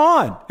and it's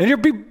gone and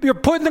you're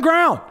put in the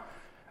ground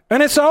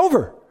and it's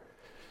over.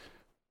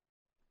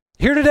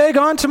 Here today,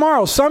 gone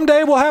tomorrow.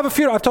 Someday we'll have a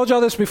funeral. I've told you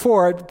all this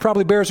before. It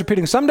probably bears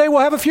repeating. Someday we'll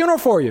have a funeral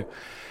for you.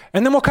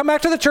 And then we'll come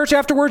back to the church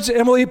afterwards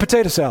and we'll eat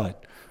potato salad.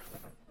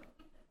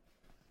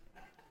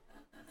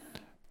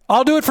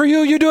 I'll do it for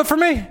you. You do it for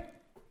me.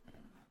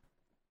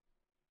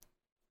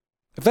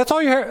 If that's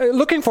all you're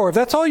looking for, if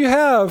that's all you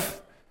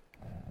have,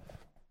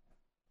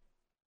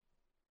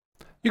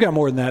 you got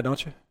more than that,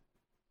 don't you?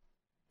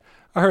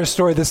 I heard a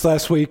story this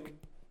last week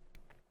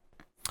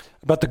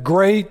about the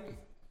great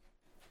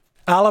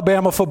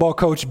Alabama football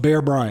coach,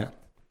 Bear Bryant.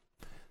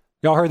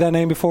 Y'all heard that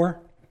name before?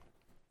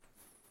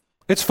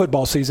 It's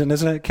football season,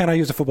 isn't it? Can I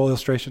use a football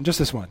illustration? Just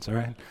this once, all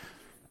right?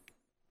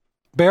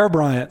 Bear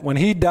Bryant, when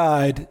he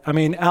died,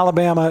 in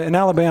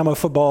Alabama,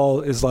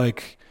 football is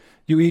like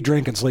you eat,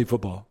 drink, and sleep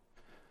football.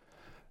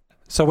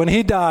 So when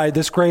he died,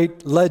 this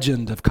great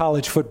legend of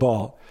college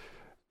football,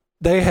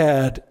 they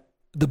had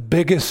the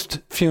biggest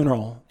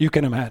funeral you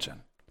can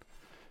imagine.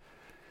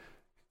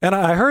 And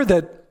I heard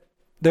that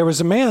there was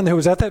a man who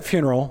was at that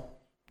funeral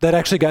that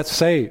actually got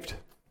saved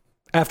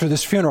after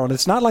this funeral. And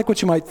it's not like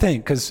what you might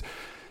think, because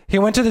he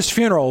went to this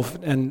funeral,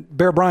 and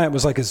Bear Bryant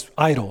was like his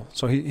idol.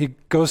 So he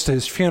goes to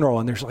his funeral,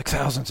 and there's like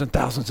thousands and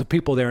thousands of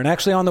people there. And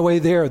actually on the way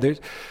there,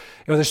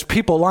 there's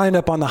people lined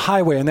up on the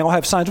highway, and they all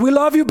have signs, "We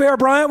love you, Bear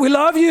Bryant, we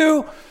love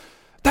you."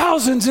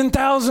 Thousands and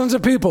thousands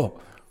of people.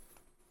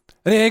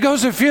 And then he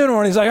goes to a funeral,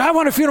 and he's like, "I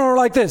want a funeral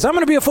like this. I'm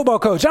going to be a football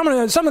coach.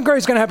 Something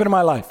great's going to happen in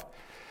my life."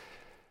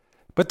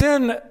 But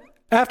then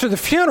after the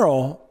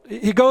funeral,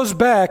 he goes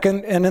back,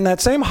 and in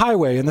that same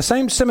highway, in the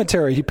same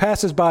cemetery, he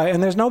passes by,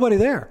 and there's nobody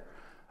there.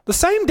 The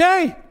same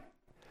day.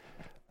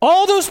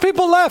 All those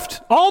people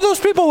left. All those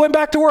people went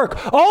back to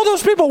work. All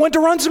those people went to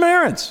run some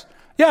errands.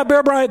 Yeah,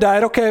 Bear Bryant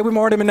died. Okay, we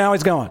mourned him, and now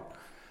he's gone.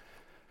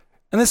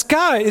 And this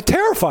guy, it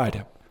terrified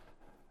him.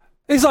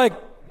 He's like,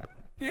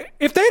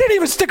 if they didn't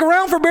even stick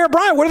around for Bear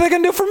Bryant, what are they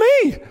going to do for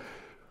me?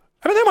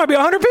 There might be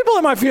 100 people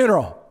at my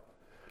funeral.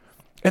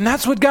 And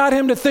that's what got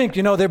him to think,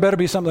 there better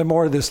be something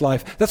more to this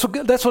life. That's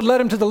what led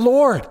him to the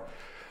Lord.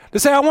 To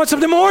say, I want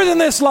something more than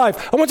this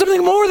life. I want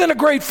something more than a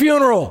great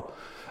funeral.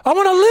 I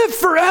want to live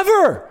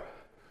forever.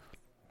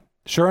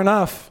 Sure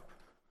enough,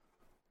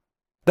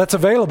 that's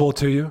available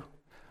to you.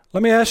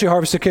 Let me ask you,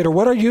 Harvest Decatur,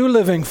 what are you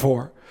living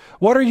for?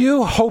 What are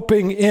you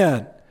hoping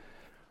in?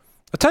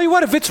 I'll tell you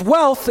what, if it's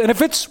wealth, and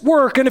if it's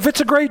work, and if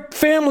it's a great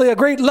family, a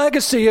great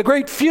legacy, a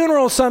great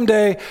funeral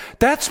someday,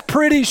 that's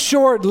pretty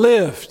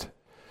short-lived.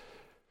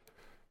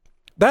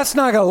 That's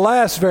not going to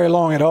last very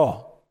long at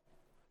all.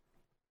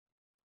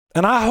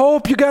 And I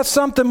hope you got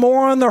something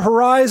more on the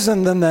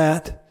horizon than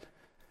that.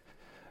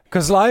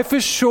 Because life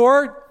is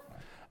short,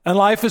 and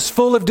life is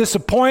full of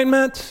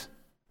disappointment.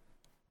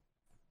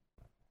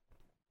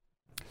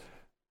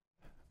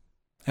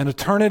 And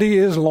eternity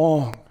is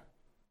long.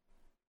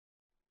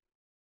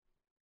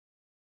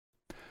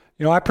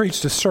 I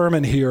preached a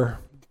sermon here.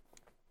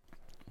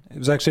 It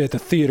was actually at the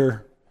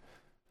theater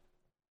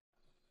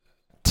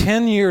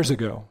 10 years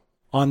ago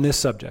on this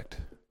subject.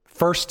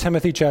 1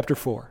 Timothy chapter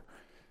 4.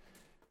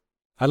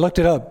 I looked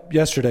it up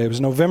yesterday. It was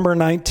November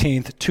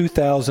 19th,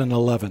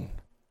 2011.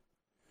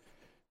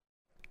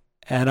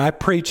 And I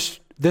preached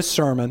this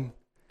sermon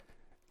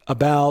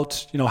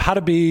about, how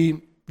to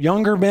be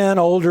younger men,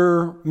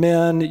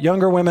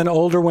 younger women,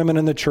 older women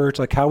in the church,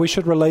 like how we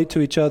should relate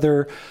to each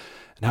other,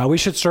 and how we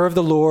should serve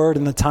the Lord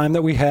in the time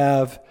that we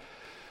have.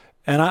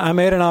 And I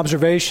made an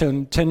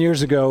observation 10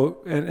 years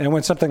ago, and it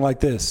went something like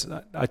this.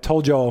 I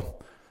told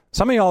y'all,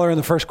 some of y'all are in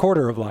the first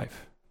quarter of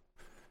life.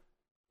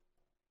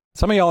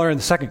 Some of y'all are in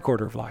the second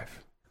quarter of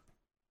life.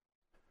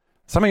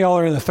 Some of y'all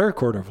are in the third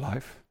quarter of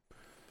life.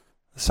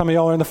 Some of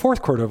y'all are in the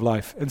fourth quarter of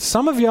life. And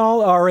some of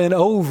y'all are in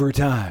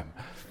overtime.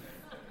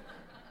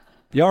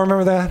 Y'all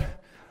remember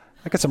that?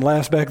 I got some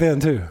laughs back then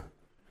too.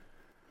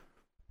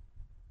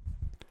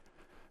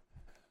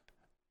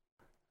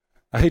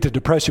 I hate to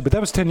depress you, but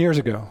that was 10 years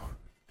ago.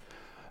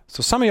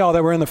 So some of y'all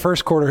that were in the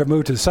first quarter have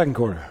moved to the second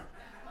quarter.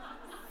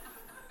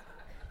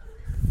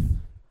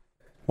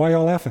 Why are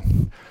y'all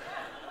laughing?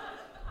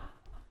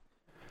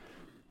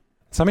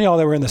 Some of y'all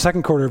that were in the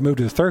second quarter have moved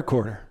to the third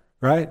quarter,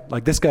 right?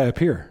 Like this guy up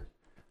here.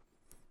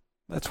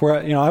 That's where,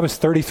 I was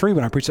 33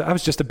 when I preached. I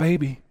was just a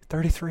baby,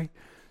 33.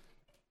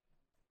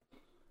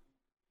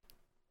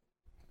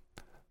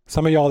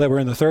 Some of y'all that were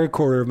in the third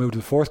quarter have moved to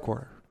the fourth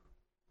quarter,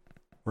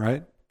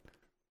 right?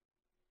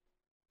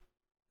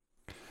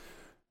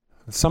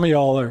 Some of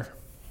y'all are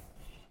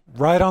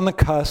right on the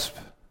cusp,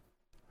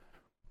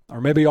 or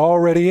maybe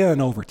already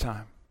in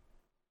overtime.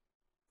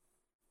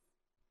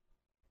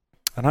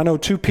 And I know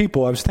two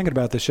people, I was thinking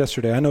about this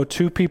yesterday, I know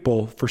two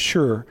people for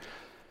sure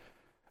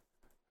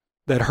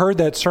that heard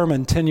that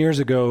sermon 10 years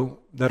ago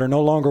that are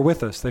no longer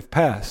with us. They've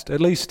passed,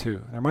 at least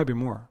two. There might be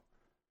more.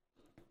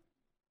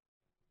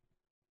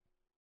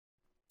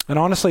 And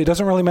honestly, it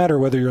doesn't really matter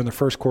whether you're in the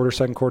first quarter,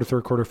 second quarter,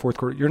 third quarter, fourth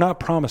quarter. You're not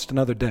promised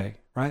another day,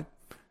 right?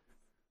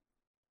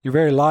 Your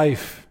very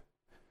life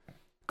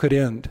could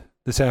end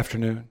this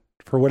afternoon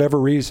for whatever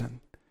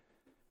reason.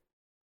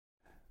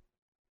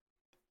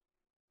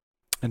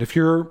 And if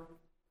you're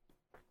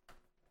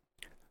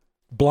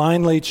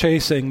blindly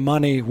chasing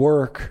money,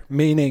 work,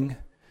 meaning,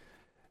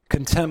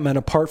 contentment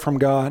apart from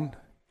God,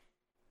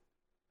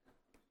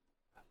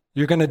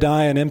 you're going to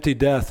die an empty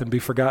death and be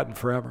forgotten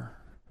forever.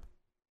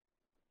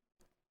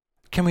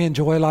 Can we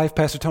enjoy life,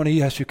 Pastor Tony?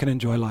 Yes, you can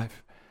enjoy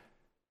life.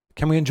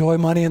 Can we enjoy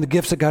money and the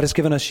gifts that God has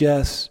given us?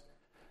 Yes.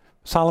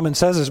 Solomon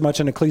says as much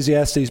in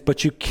Ecclesiastes,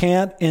 but you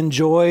can't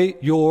enjoy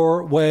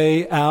your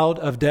way out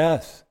of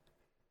death.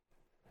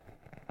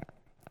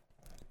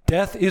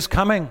 Death is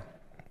coming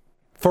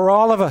for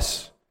all of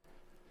us.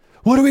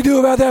 What do we do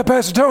about that,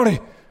 Pastor Tony?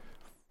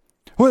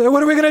 What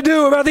are we going to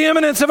do about the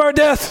imminence of our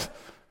death?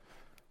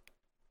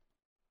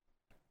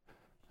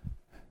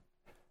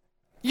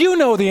 You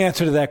know the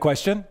answer to that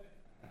question.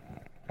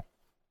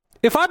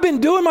 If I've been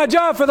doing my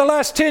job for the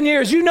last 10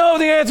 years, you know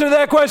the answer to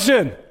that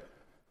question.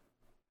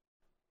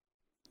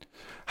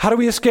 How do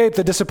we escape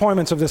the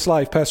disappointments of this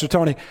life, Pastor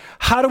Tony?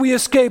 How do we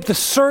escape the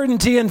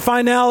certainty and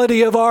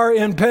finality of our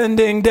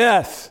impending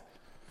death?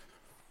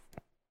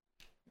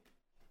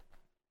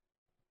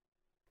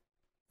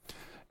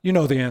 You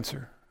know the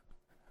answer.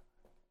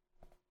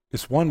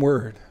 It's one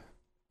word.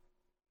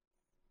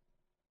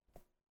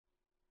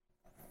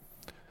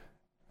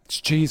 It's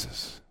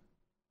Jesus.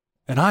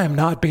 And I am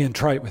not being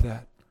trite with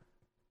that.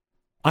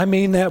 I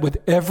mean that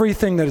with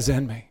everything that is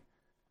in me.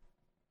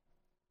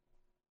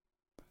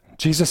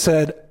 Jesus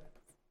said,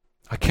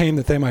 I came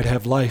that they might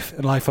have life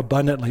and life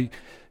abundantly.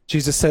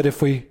 Jesus said if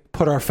we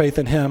put our faith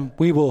in him,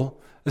 we will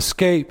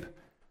escape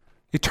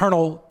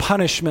eternal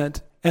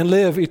punishment and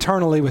live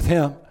eternally with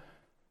him.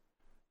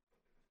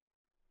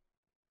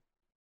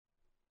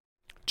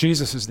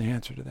 Jesus is the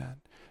answer to that.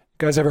 You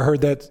guys ever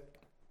heard that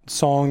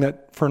song,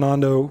 that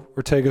Fernando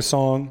Ortega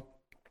song,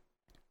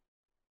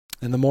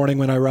 In the Morning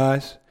When I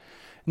Rise?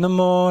 In the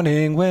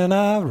morning when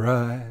I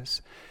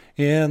rise,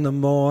 in the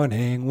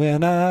morning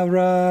when I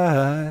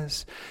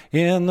rise,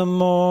 in the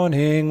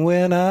morning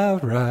when I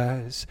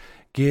rise,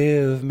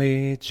 give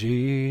me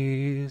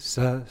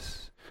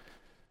Jesus.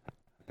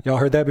 Y'all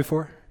heard that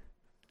before?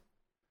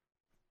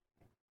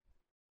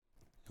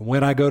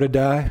 When I go to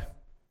die,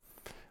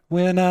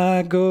 when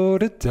I go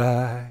to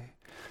die,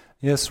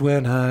 yes,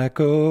 when I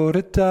go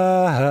to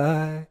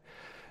die,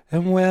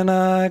 and when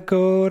I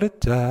go to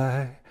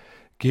die,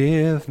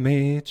 give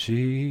me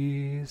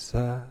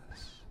Jesus.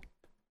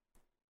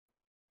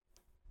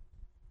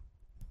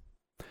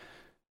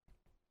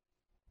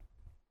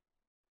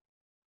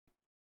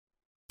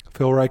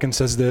 Phil Ryken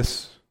says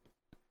this.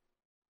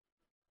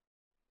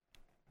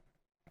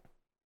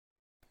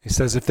 He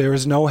says, if there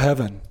is no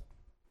heaven,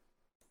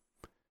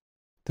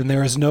 then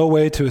there is no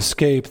way to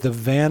escape the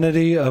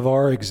vanity of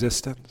our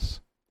existence.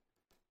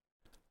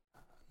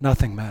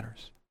 Nothing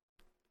matters.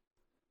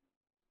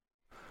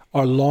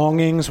 Our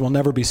longings will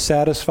never be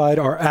satisfied.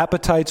 Our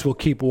appetites will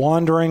keep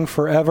wandering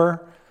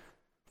forever.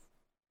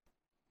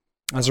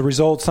 As a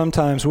result,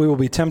 sometimes we will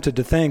be tempted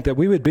to think that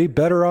we would be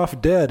better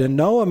off dead, and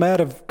no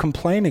amount of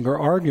complaining or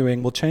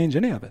arguing will change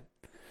any of it.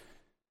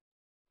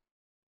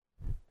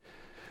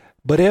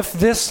 But if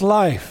this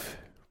life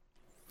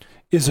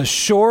is a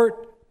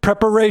short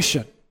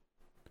preparation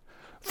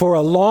for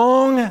a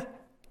long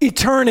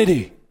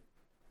eternity,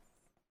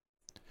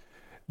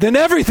 then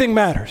everything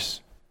matters.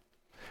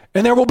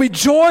 And there will be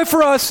joy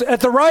for us at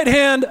the right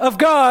hand of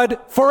God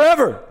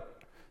forever.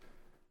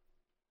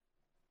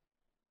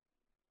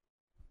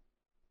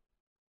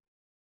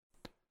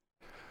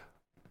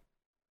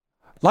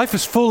 Life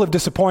is full of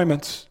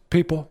disappointments,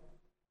 people.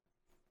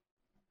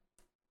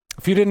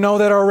 If you didn't know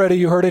that already,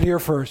 you heard it here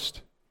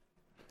first.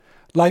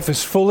 Life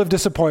is full of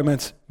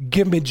disappointments.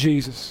 Give me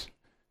Jesus.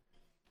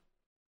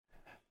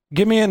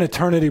 Give me an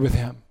eternity with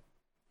him.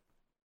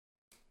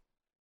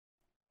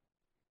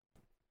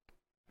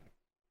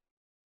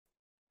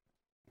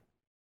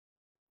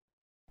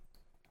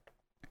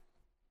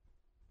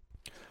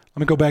 Let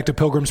me go back to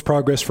Pilgrim's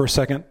Progress for a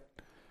second.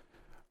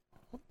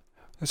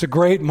 It's a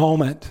great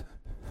moment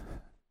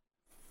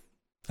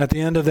at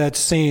the end of that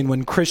scene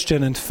when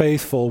Christian and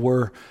Faithful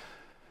were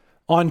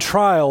on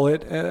trial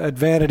at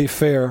Vanity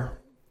Fair.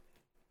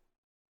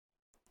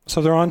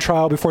 So they're on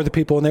trial before the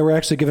people, and they were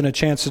actually given a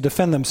chance to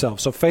defend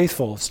themselves. So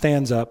Faithful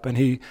stands up and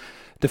he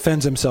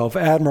defends himself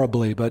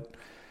admirably, but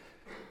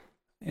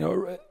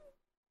the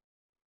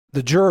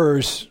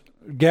jurors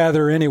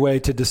gather anyway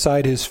to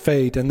decide his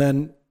fate. And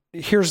then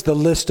here's the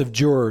list of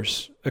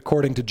jurors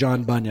according to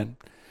John Bunyan.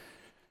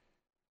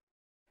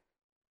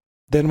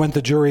 Then went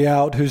the jury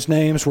out, whose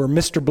names were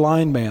Mr.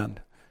 Blind Man,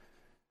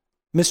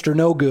 Mr.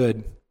 No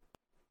Good,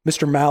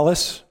 Mr.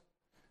 Malice,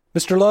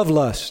 Mr. Love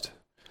Lust,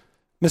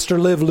 Mr.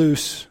 Live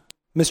Loose,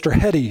 Mr.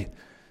 Heady,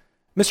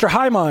 Mr.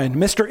 High Mind,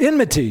 Mr.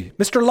 Enmity,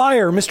 Mr.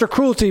 Liar, Mr.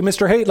 Cruelty,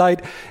 Mr. Hate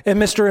Light,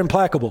 and Mr.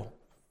 Implacable.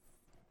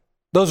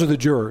 Those are the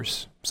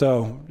jurors.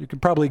 So you can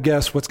probably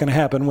guess what's going to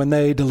happen when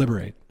they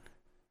deliberate.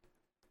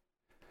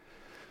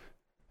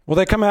 Well,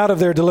 they come out of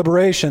their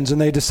deliberations and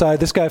they decide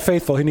this guy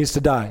Faithful, he needs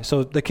to die.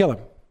 So they kill him.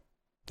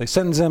 They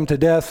sentence him to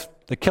death.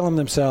 They kill him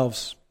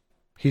themselves.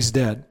 He's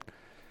dead.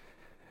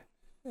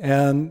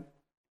 And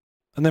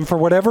then for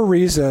whatever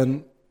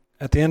reason,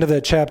 at the end of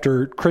that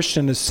chapter,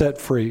 Christian is set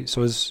free.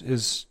 So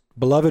his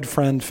beloved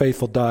friend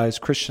Faithful dies.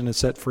 Christian is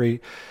set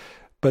free.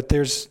 But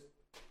there's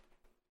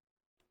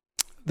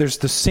the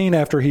scene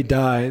after he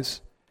dies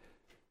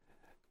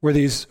where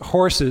these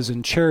horses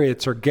and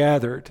chariots are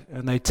gathered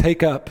and they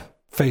take up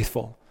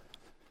Faithful.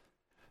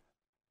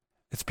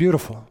 It's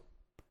beautiful.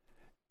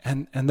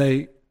 And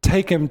they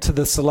take him to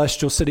the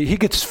celestial city. He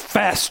gets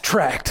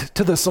fast-tracked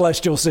to the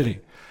celestial city.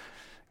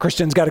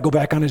 Christian's got to go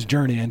back on his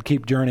journey and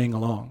keep journeying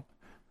along.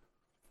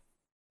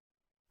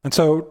 And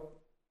so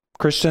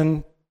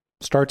Christian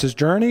starts his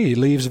journey, he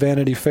leaves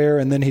Vanity Fair,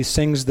 and then he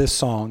sings this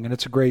song, and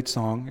it's a great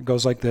song. It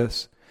goes like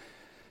this.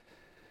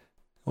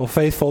 O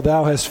faithful,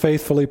 thou hast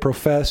faithfully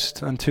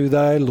professed unto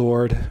thy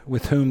Lord,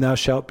 with whom thou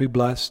shalt be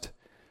blessed.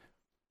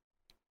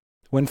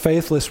 When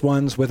faithless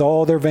ones with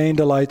all their vain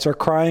delights are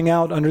crying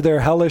out under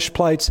their hellish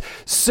plights,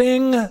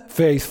 sing,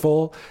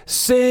 faithful,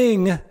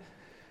 sing,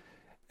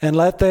 and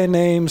let thy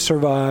name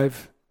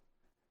survive.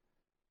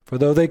 For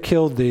though they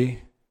killed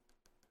thee,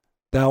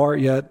 thou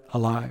art yet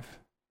alive.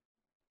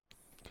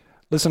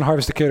 Listen,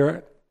 Harvest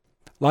Decatur,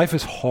 life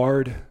is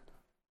hard.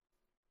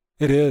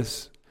 It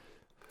is.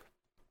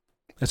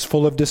 It's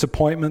full of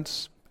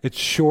disappointments. It's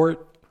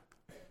short.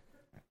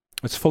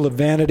 It's full of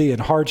vanity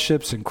and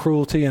hardships and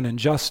cruelty and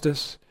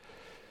injustice.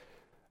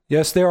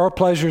 Yes, there are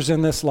pleasures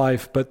in this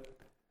life, but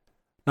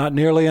not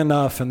nearly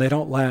enough, and they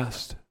don't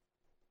last.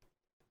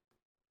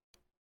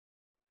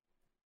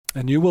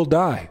 And you will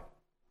die,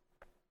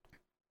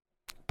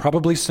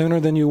 probably sooner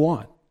than you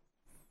want.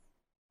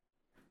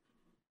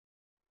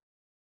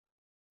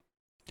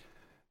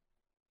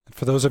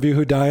 For those of you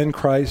who die in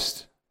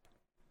Christ,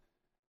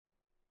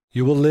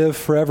 you will live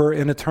forever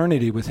in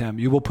eternity with him.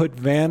 You will put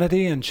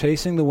vanity and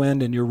chasing the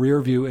wind in your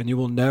rear view, and you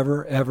will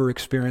never, ever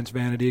experience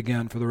vanity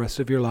again for the rest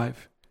of your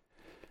life.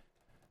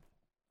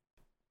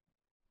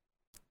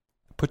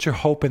 Put your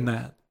hope in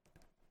that.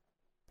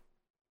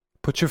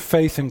 Put your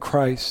faith in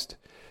Christ,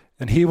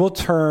 and he will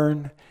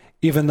turn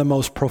even the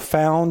most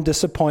profound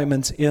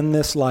disappointments in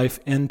this life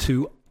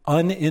into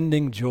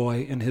unending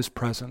joy in his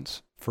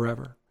presence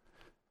forever.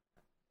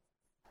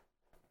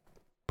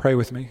 Pray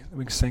with me.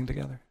 We can sing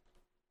together.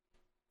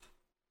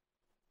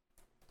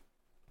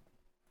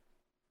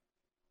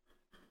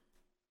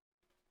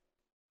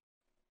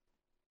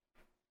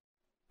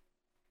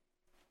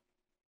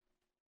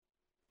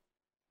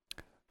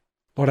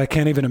 Lord, I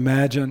can't even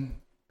imagine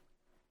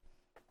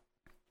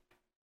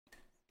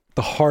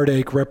the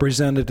heartache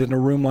represented in a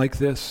room like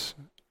this.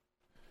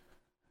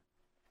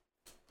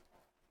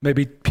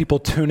 Maybe people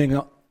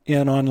tuning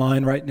in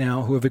online right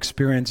now who have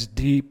experienced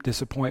deep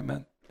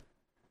disappointment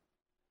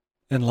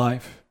in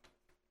life.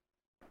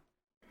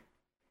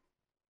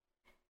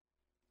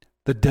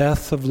 The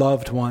death of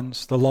loved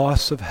ones, the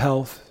loss of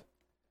health,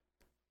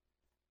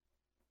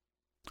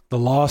 the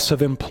loss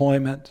of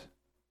employment,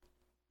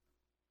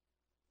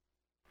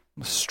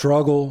 the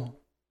struggle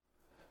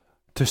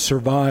to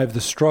survive,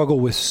 the struggle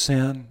with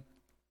sin.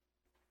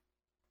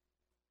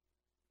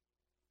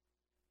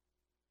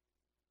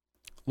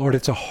 Lord,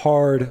 it's a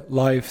hard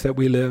life that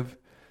we live.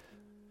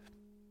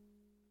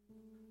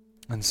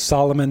 And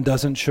Solomon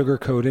doesn't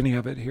sugarcoat any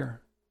of it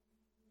here.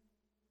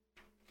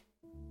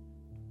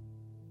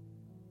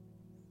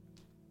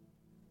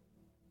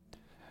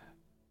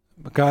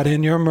 But God,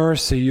 in your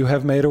mercy, you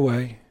have made a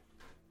way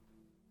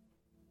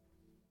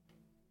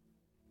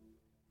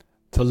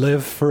to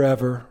live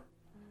forever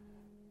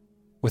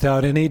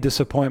without any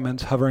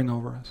disappointments hovering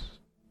over us.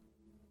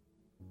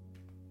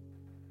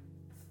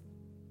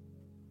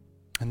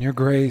 In your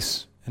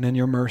grace and in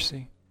your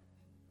mercy,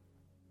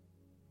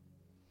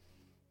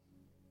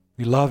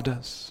 you loved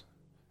us.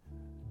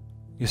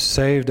 You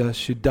saved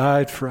us. You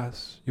died for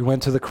us. You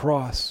went to the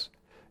cross.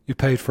 You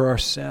paid for our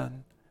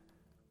sin.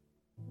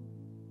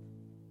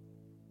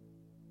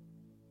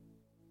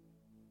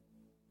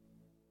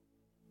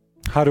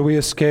 How do we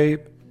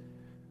escape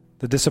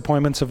the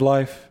disappointments of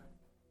life?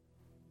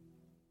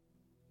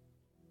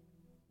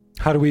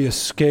 How do we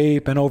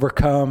escape and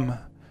overcome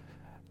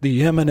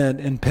the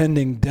imminent,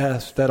 impending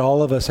death that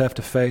all of us have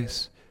to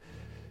face?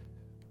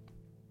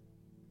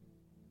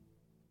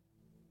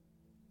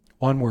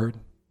 One word.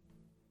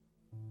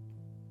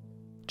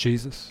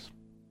 Jesus,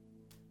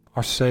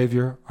 our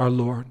Savior, our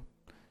Lord.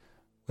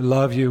 We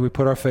love you. We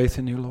put our faith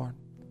in you, Lord.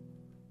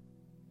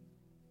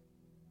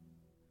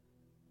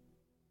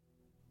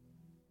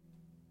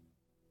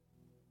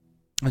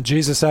 And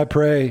Jesus, I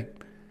pray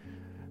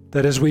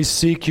that as we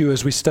seek you,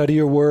 as we study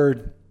your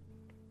word,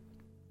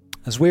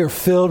 as we are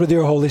filled with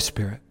your Holy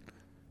Spirit,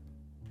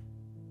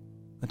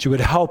 that you would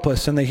help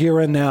us in the here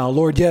and now.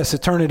 Lord, yes,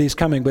 eternity is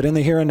coming, but in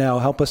the here and now,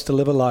 help us to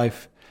live a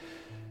life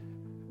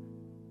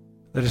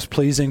that is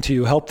pleasing to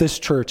you. Help this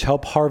church,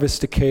 help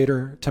Harvest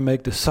Decatur to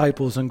make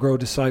disciples and grow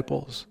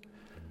disciples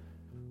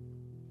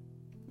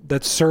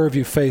that serve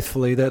you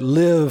faithfully, that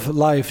live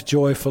life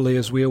joyfully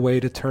as we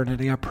await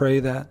eternity. I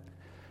pray that.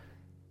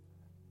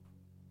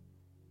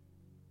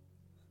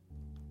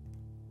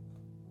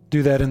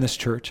 Do that in this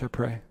church, I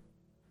pray.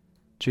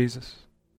 Jesus.